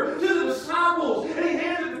over to the disciples, and he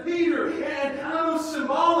hands it to Peter. And I know it's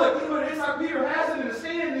symbolic, but it's like Peter has it in his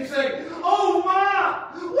hand, and he's saying, oh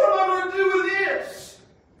my, what am I going to do with this?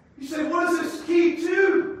 You say, what is this key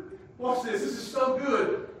to? Watch this. This is so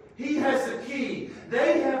good. He has the key.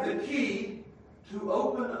 They have the key to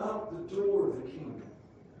open up the door of the kingdom.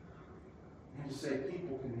 And to say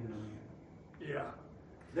people can enter in. Yeah.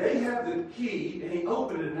 They have the key, and he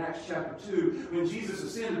opened it in Acts chapter 2 when Jesus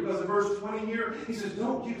ascended. Because in verse 20 here, he says,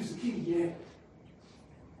 don't use the key yet.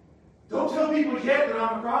 Don't tell people yet that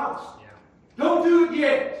I'm a Christ. Yeah. Don't do it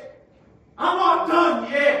yet. I'm not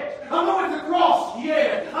done yet. I'm not at the cross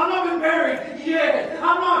yet. I'm not been buried yet.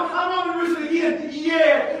 I'm not been risen again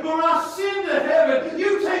yet. But when I ascend to heaven,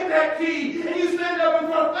 you take that key and you stand up in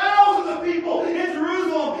front of thousands of people in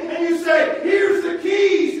Jerusalem and you say, here's the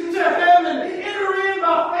keys to heaven. Enter in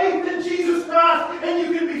by faith in Jesus Christ and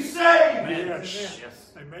you can be saved. Amen.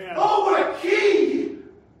 Yes. Amen. Oh, what a key!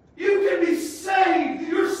 You can be saved.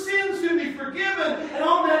 Your sins can be forgiven. And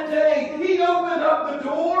on that day, he opened up the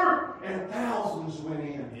door and thousands went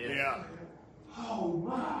in. Yeah. Oh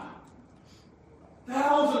my.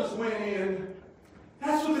 Thousands went in.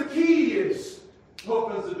 That's what the key is.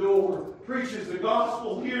 Opens the door, preaches the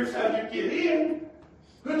gospel. Here's how you get in.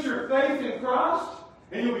 Put your faith in Christ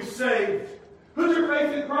and you'll be saved. Put your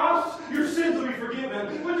faith in Christ, your sins will be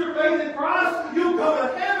forgiven. Put your faith in Christ, you'll go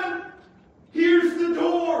to heaven. Here's the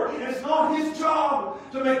door. And it's not his job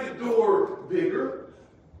to make the door bigger.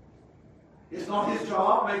 It's not his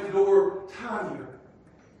job to make the door tinier.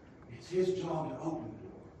 It's his job to open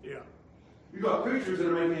the door. Yeah. You've got preachers that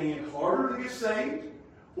are making it harder to get saved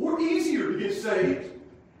or easier to get saved.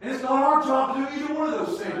 And it's not our job to do either one of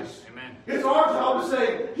those things. Amen. It's our job to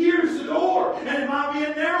say, here's the door. And it might be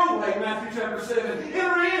a narrow way, Matthew chapter 7.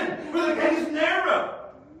 Enter in, for the gate is narrow.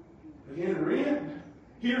 But enter in.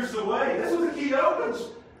 Here's the way. That's what the key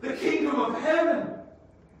opens. The kingdom of heaven.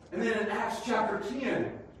 And then in Acts chapter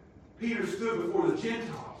 10, Peter stood before the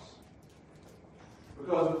Gentiles.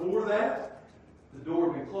 Because before that, the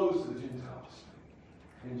door had been closed to the Gentiles.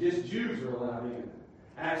 And just Jews are allowed in.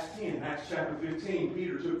 Acts 10, Acts chapter 15,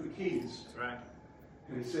 Peter took the keys. That's right.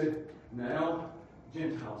 And he said, now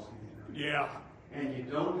Gentiles can get in. Yeah. And you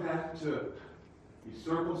don't have to be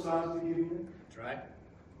circumcised to get in. That's right.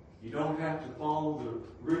 You don't have to follow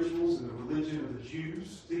the rituals and the religion of the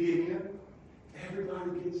Jews to get in.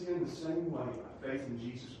 Everybody gets in the same way by faith in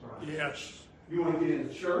Jesus Christ. Yes. You want to get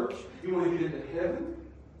into church? You want to get into heaven?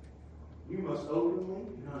 You must openly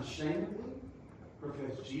and unashamedly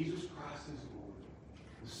profess Jesus Christ as Lord,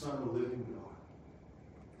 the Son of the living God.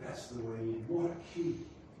 That's the way in. What a key.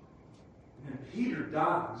 And then Peter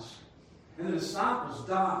dies, and the disciples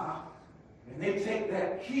die, and they take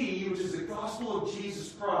that key, which is the gospel of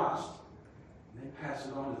Jesus Christ, and they pass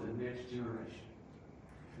it on to the next generation.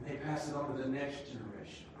 And they pass it on to the next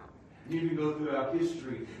generation. And you can go throughout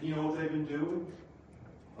history. You know what they've been doing?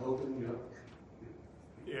 Opening up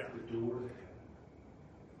the door to heaven.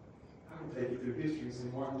 I can take you through history and say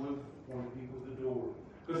Martin Luther pointed people to the door.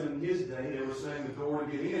 Because in his day, they were saying the door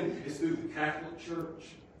to get in is through the Catholic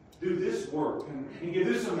Church. Do this work and give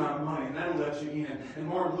this amount of money, and that'll let you in. And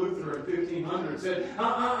Martin Luther in 1500 said,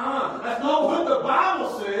 that's not what the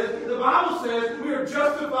Bible says. The Bible says we are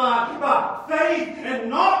justified by faith and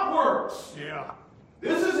not works. Yeah.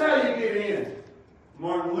 This is how you get in.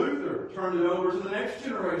 Martin Luther turned it over to the next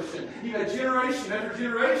generation. You had generation after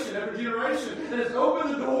generation after generation that has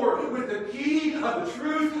opened the door with the key of the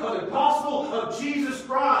truth of the gospel of Jesus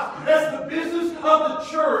Christ. That's the business of the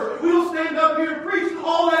church. We don't stand up here and preach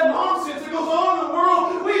all that nonsense that goes on in the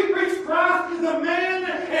world. We preach Christ, the man,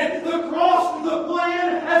 and the cross, the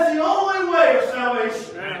plan, as the only way of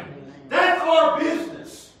salvation. Amen. That's our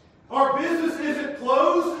business. Our business isn't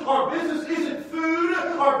clothes. Our business isn't food.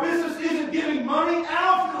 Our business isn't giving money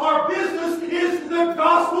out. Our business is the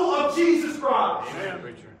gospel of Jesus Christ. Amen,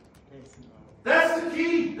 preacher. That's the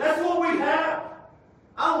key. That's what we have.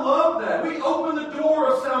 I love that. We open the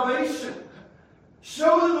door of salvation.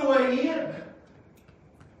 Show them the way in.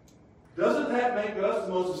 Doesn't that make us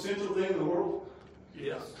the most essential thing in the world?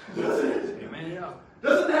 Yes. Doesn't it? Amen. Yeah.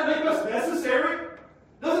 Doesn't that make us necessary?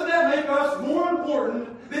 Doesn't that make us more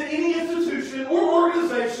important than any institution or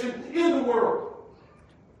organization in the world?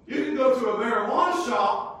 You can go to a marijuana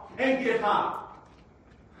shop and get high.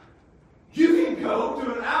 You can go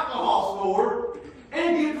to an alcohol store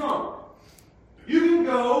and get drunk. You can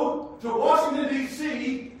go to Washington,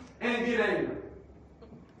 D.C. and get angry.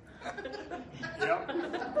 Yep.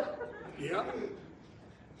 Yep.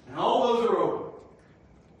 And all those are open.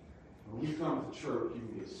 When you come to church, you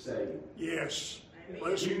can get saved. Yes. You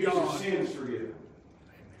Bless can get your God. sins forgiven.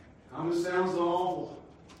 I know it sounds awful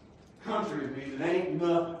country to me, that ain't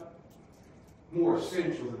nothing more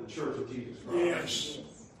essential than the church of Jesus Christ. Yes.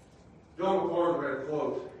 John MacArthur read a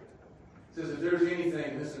quote. It says, if there's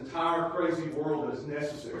anything in this entire crazy world that is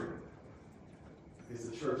necessary, it's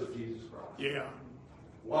the church of Jesus Christ. Yeah.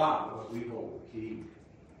 Why? Because we hold the key.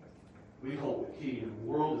 We hold the key. And the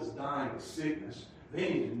world is dying of sickness. They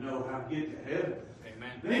need to know how to get to heaven.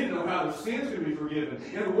 Amen. They need to know how their sins can be forgiven.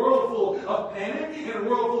 In a world full of panic, in a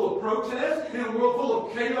world full of protest, in a world full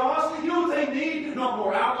of chaos, you know what they need? Not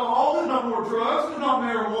more alcohol, not more drugs, not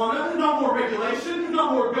marijuana, not more regulation,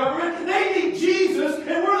 not more government. They need Jesus,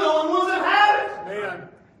 and we're the only ones that have it. Man.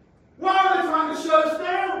 Why are they trying to shut us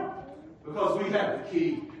down? Because we have the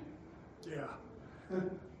key. Yeah.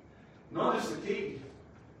 Not just the key.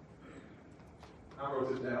 I wrote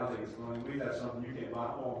this down. I think it's funny. We have something you can't buy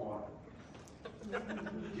at Walmart.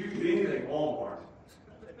 You can get anything at Walmart.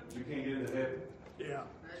 You can't get into heaven. Yeah.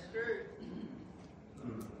 That's true.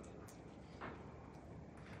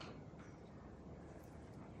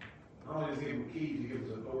 Not only does he give him keys, he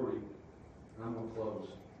gives us authority. And I'm going to close.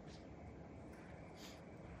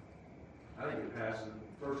 I think it passes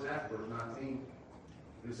the first half of verse 19.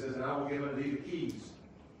 It says, and I will give unto thee the keys,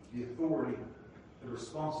 the authority, the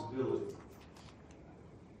responsibility.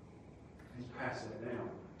 He's passing it down.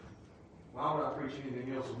 Why would I preach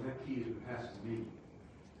anything else when that key has been passed to me?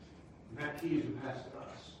 And that key has been passed to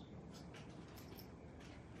us.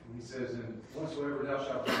 And he says, and whatsoever thou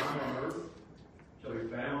shalt bind on earth shall be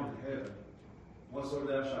bound in heaven. Whatsoever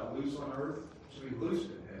thou shalt loose on earth shall be loosed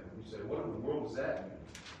in heaven. You say, what in the world does that mean?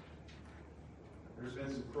 There's been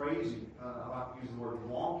some crazy, I like to use the word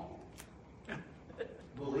wonky,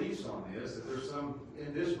 beliefs on this, that there's some,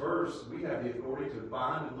 in this verse, we have the authority to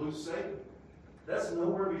bind and loose Satan. That's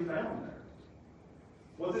nowhere to be found there.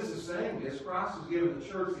 What this is saying is Christ has given the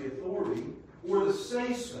church the authority, or the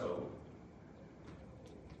say-so,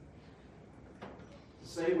 to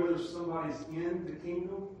say whether somebody's in the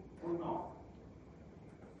kingdom or not.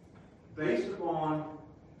 Based upon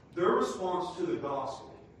their response to the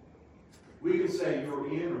gospel, we can say you're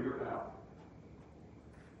in or you're out.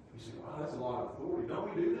 You say, wow, that's a lot of authority.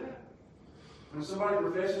 Don't we do that? When somebody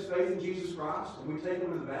professes faith in Jesus Christ and we take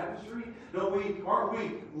them to the baptistry, aren't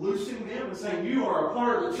we loosing them and saying, you are a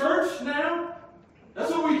part of the church now?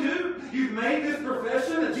 That's what we do. You've made this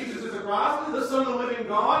profession that Jesus is the Christ, the Son of the living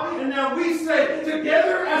God, and now we say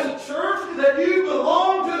together as a church that you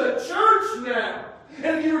belong to the church now.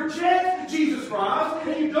 And if you reject Jesus Christ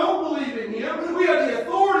and you don't believe in Him, we have the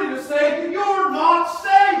authority to say you're not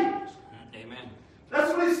saved. Amen.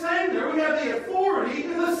 That's what he's saying there. We have the authority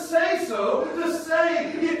to say so, to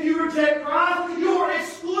say if you reject Christ, you're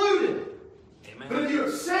excluded. Amen. But if you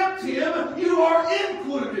accept Him, you are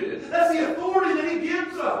included. That's the authority that He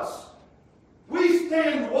gives us. We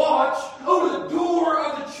stand watch over the door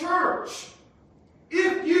of the church.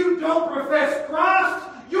 If you don't profess Christ,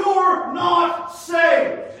 you're not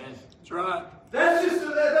saved. Amen. That's right. That's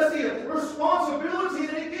the responsibility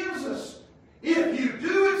that He gives us. If you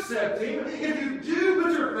do accept Him, if you do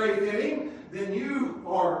put your faith in Him, then you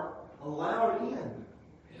are allowed in.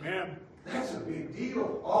 Amen. That's a big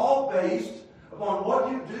deal. All based upon what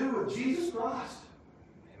you do with Jesus Christ.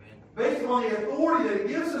 Amen. Based upon the authority that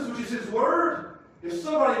He gives us, which is His Word. If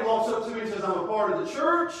somebody walks up to me and says, I'm a part of the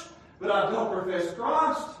church, but I don't profess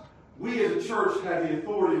Christ, we as a church have the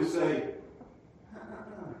authority to say,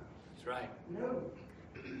 That's right. no,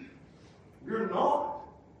 you're not.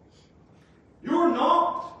 You're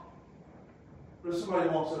not. But if somebody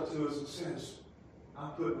walks up to us and says, I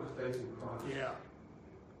put my faith in Christ. Yeah.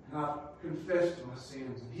 And I've confessed my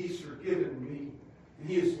sins, and He's forgiven me, and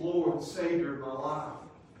He is Lord and Savior of my life.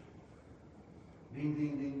 Ding,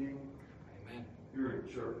 ding, ding, ding. Amen. You're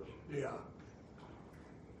in church. Yeah.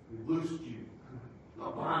 We loosed you.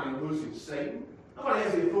 Not binding and loosing Satan. Nobody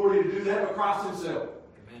has the authority to do that but Christ Himself.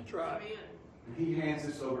 Amen. That's right. And He hands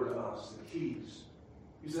this over to us, the keys.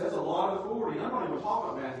 You say, that's a lot of authority. I'm not even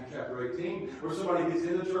talking about Matthew chapter 18, where somebody gets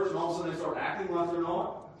in the church and all of a sudden they start acting like they're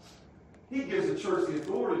not. He gives the church the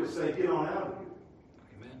authority to say, get on out of here.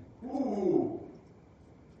 Amen. Ooh.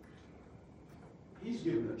 He's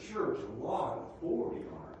given the church a lot of authority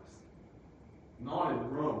on earth. Not in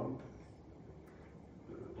Rome,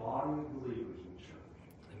 but the body of believers in the church.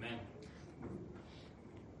 Amen.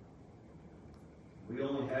 We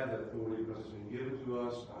only have that authority because it's been given to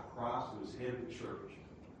us by Christ, who is head of the church,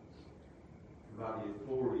 by the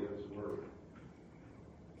authority of His Word.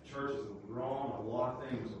 The church is wrong on a lot of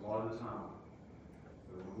things a lot of the time.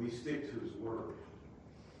 But when we stick to His Word,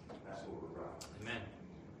 that's what we're right. Amen.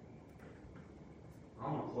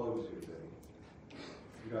 I'm going to close here today.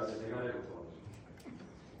 You guys think I never close?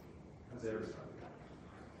 That's everybody.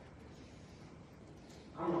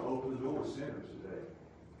 I'm going to open the door to sinners today.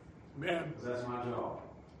 Amen. Because that's my job.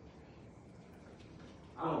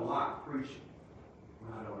 I don't like preaching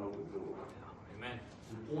when I don't open the door. Amen.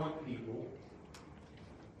 And point people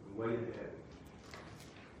the way to heaven.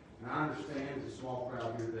 And I understand it's a small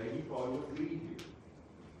crowd here today. You probably wouldn't be here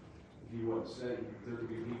if you wasn't saved. There could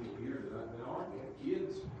be people here that aren't. They have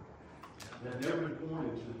kids that have never been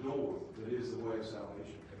pointed to the door that is the way of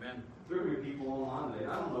salvation. Amen. There could be people online today.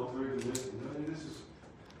 I don't know if they're even listening. I mean, this is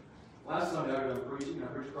last Sunday I was preaching. I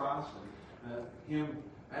preached Christ and Him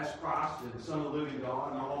asked Christ and the Son of the living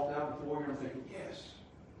God, and I walked out before here and thinking, yes.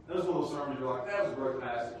 That was one of those sermons you're like, that was a great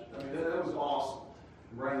passage. I mean, that was awesome.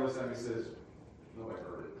 And Brandon looks at me and says, nobody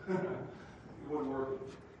heard it. It wasn't working.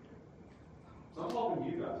 So I'm talking to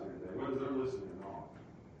you guys here today, whether they're listening or not.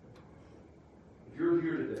 If you're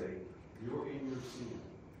here today, you're in your sin,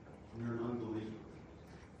 and you're an unbeliever,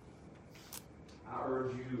 I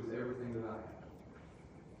urge you with everything that I have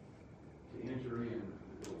to enter in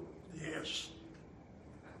the door. Yes.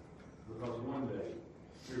 Because one day,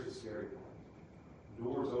 here's the scary part. The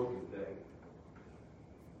door's open today.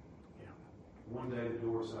 Yeah. One day the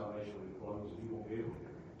door of salvation will be closed and you won't be able to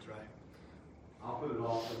get in. That's right. I'll put it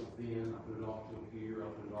off till then, I'll put it off till here,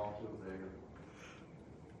 I'll put it off till there.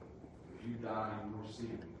 If you die in your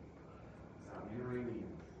sin, without entering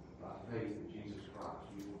in by faith in Jesus Christ,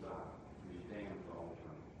 you will die and be damned for all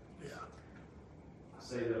eternity. Yeah. I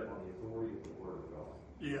say that on the authority of the Word of God.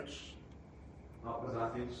 Yes. Not because I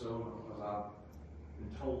think so, not because I've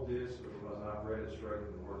been told this, but because I've read it straight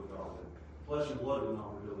from the Word of God. That flesh and blood did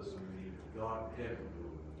not reveal this unto me, but God in heaven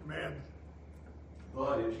revealed it. Amen.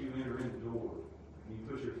 But if you enter in the door and you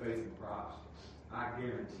put your faith in Christ, I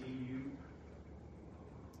guarantee you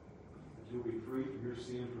that you'll be free from your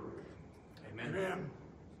sin forever. Amen. Amen.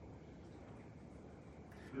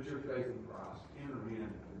 Put your faith in Christ. Enter in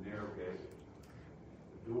the narrow gate.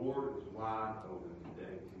 The door is wide open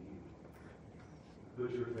today to you.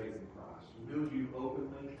 Put your faith in Christ. Will you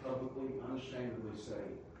openly, publicly, unashamedly say,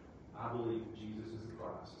 I believe that Jesus is the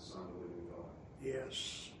Christ, the Son of the living God?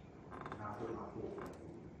 Yes. And I put my full faith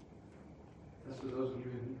in you. That's for those of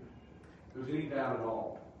you in here. If there's any doubt at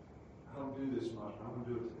all, I don't do this much, but I'm going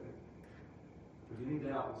to do it today. If there's any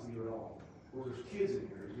doubt that's here at all, or there's kids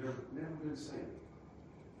in here who've never been saved,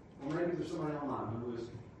 or maybe there's somebody online who's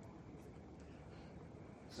listening,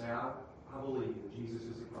 say, I believe that Jesus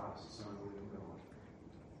is the Christ, the Son of the living God.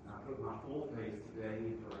 And I put my full faith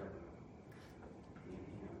today and forever in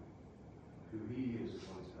Him. Who He is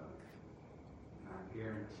what He's done. And I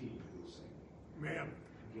guarantee you will save. Amen.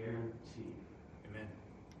 Guarantee. Amen.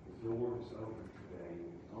 The door is open today.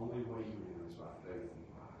 The only way you win is by faith in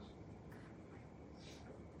Christ.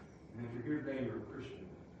 And if you're here today and you're a Christian,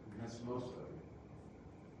 and that's most of you,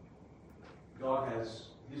 God has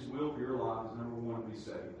His will for your life is number one, to be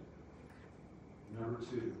saved. Number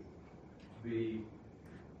two, to be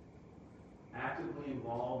actively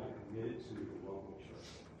involved and committed to the local church.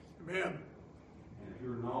 Amen. And if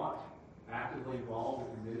you're not actively involved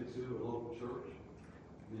and committed to a local church,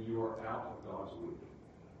 then you are out of God's will.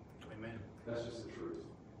 Amen. That's just the truth.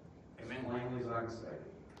 Amen. As plainly as I can say it.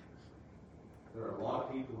 There are a lot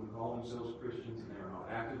of people who call themselves Christians and they are not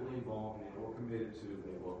actively involved in or committed to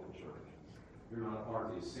a local church. You're not a part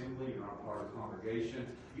of the assembly. You're not a part of the congregation.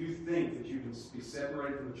 You think that you can be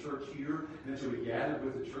separated from the church here and that you'll be gathered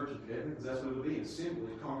with the church in heaven, because that's what it will be, an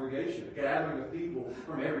assembly, a congregation, a gathering of people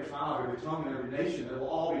from every tribe, every tongue, and every nation that will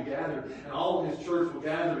all be gathered, and all of His church will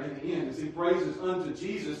gather in the end as He praises unto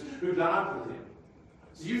Jesus who died for them.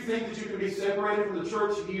 So you think that you can be separated from the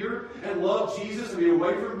church here and love Jesus and be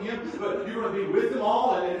away from Him, but you're going to be with them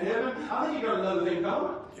all and in heaven? I think you got another thing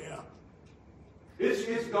coming. Yeah.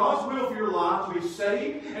 It's God's will for your life to be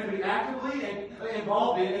saved and be actively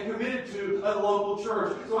involved in and committed to a local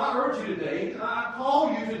church. So I urge you today, I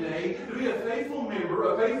call you today to be a faithful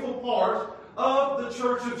member, a faithful part of the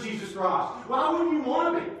Church of Jesus Christ. Why wouldn't you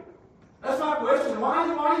want to be? That's my question. Why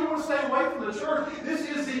do you want to stay away from the church? This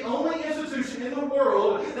is the only institution in the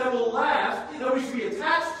world that will last, that we should be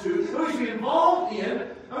attached to, that we should be involved in.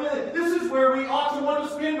 I mean, this is where we ought to want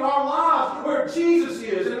to spend our lives, where Jesus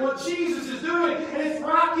is and what Jesus is doing. And it's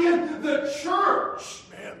right in the church.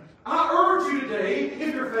 Amen. I urge you today,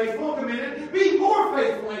 if you're faithful and committed, be more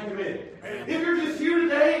faithful and committed. Amen. If you're just here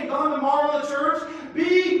today and gone tomorrow to church,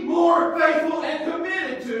 be more faithful and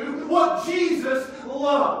committed to what Jesus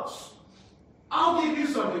loves. I'll give you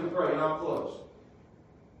something to pray and I'll close.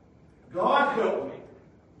 God help me.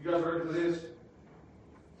 You guys ready for this?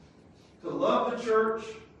 To love the church,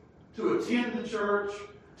 to attend the church,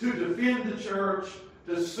 to defend the church,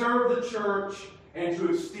 to serve the church, and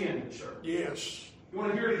to extend the church. Yes. You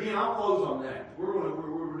want to hear it again? I'll close on that. We're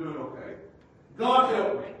doing okay. God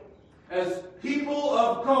help me. As people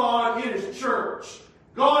of God in His church,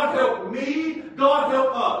 God help me, God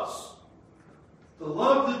help us. To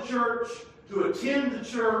love the church, to attend the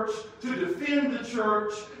church, to defend the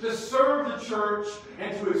church, to serve the church,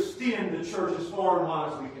 and to extend the church as far and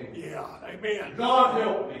wide as we can. Yeah. Amen. God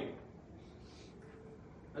help me.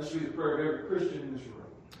 That should be the prayer of every Christian in this room.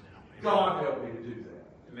 God help me to do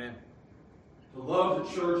that. Amen. To love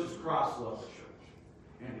the church as Christ loved the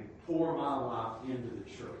church. And to pour my life into the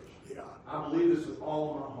church. Yeah. I believe this with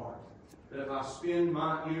all of my heart. That if I spend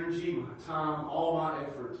my energy, my time, all my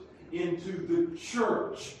effort into the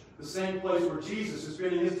church, the same place where Jesus is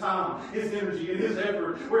spending His time, His energy, and His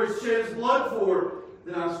effort, where He shed His blood for,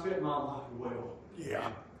 then I spent my life well.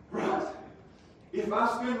 Yeah. Right? If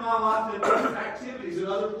I spend my life in other activities in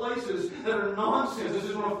other places that are nonsense, that's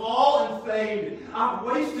just going to fall and fade, I've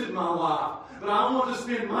wasted my life. But I want to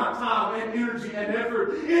spend my time and energy and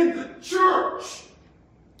effort in the church.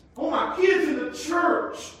 I want my kids in the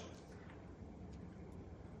church.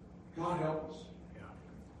 God help us. Yeah.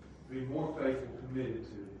 Be more faithful, committed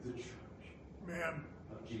to the church. Amen.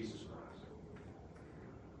 Of Jesus Christ.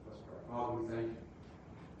 Let's pray. Father, we thank you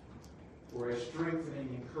for a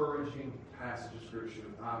strengthening, encouraging passage of Scripture.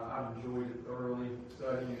 I've enjoyed it thoroughly,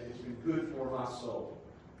 studying it. It's been good for my soul.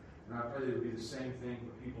 And I pray that it will be the same thing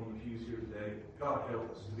for people in the pews here today. God help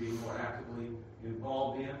us to be more actively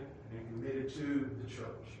involved in and committed to the church.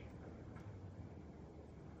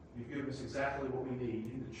 You've given us exactly what we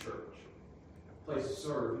need in the church. A place to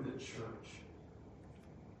serve in the church.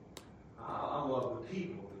 I love the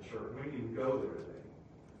people of the church. We didn't even go there today.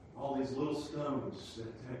 All these little stones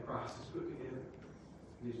that Christ has put together.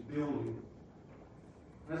 This building.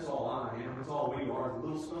 That's all I am. That's all we are. The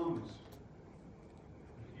little stones.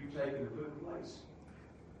 You've taken and put in place.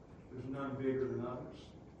 There's none bigger than others.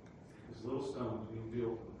 This little stones being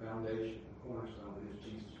built from the foundation, the cornerstone that is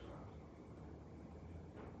Jesus Christ.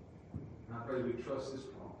 And I pray that we trust this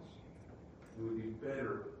promise. We would be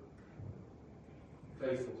better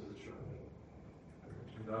faithful to the church.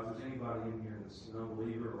 And God, if there's anybody in here that's an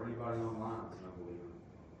unbeliever or anybody online that's an unbeliever,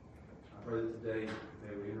 I pray that today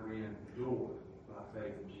they would enter in the door by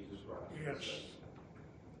faith in Jesus Christ. Yes.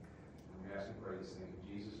 And we ask and pray these things.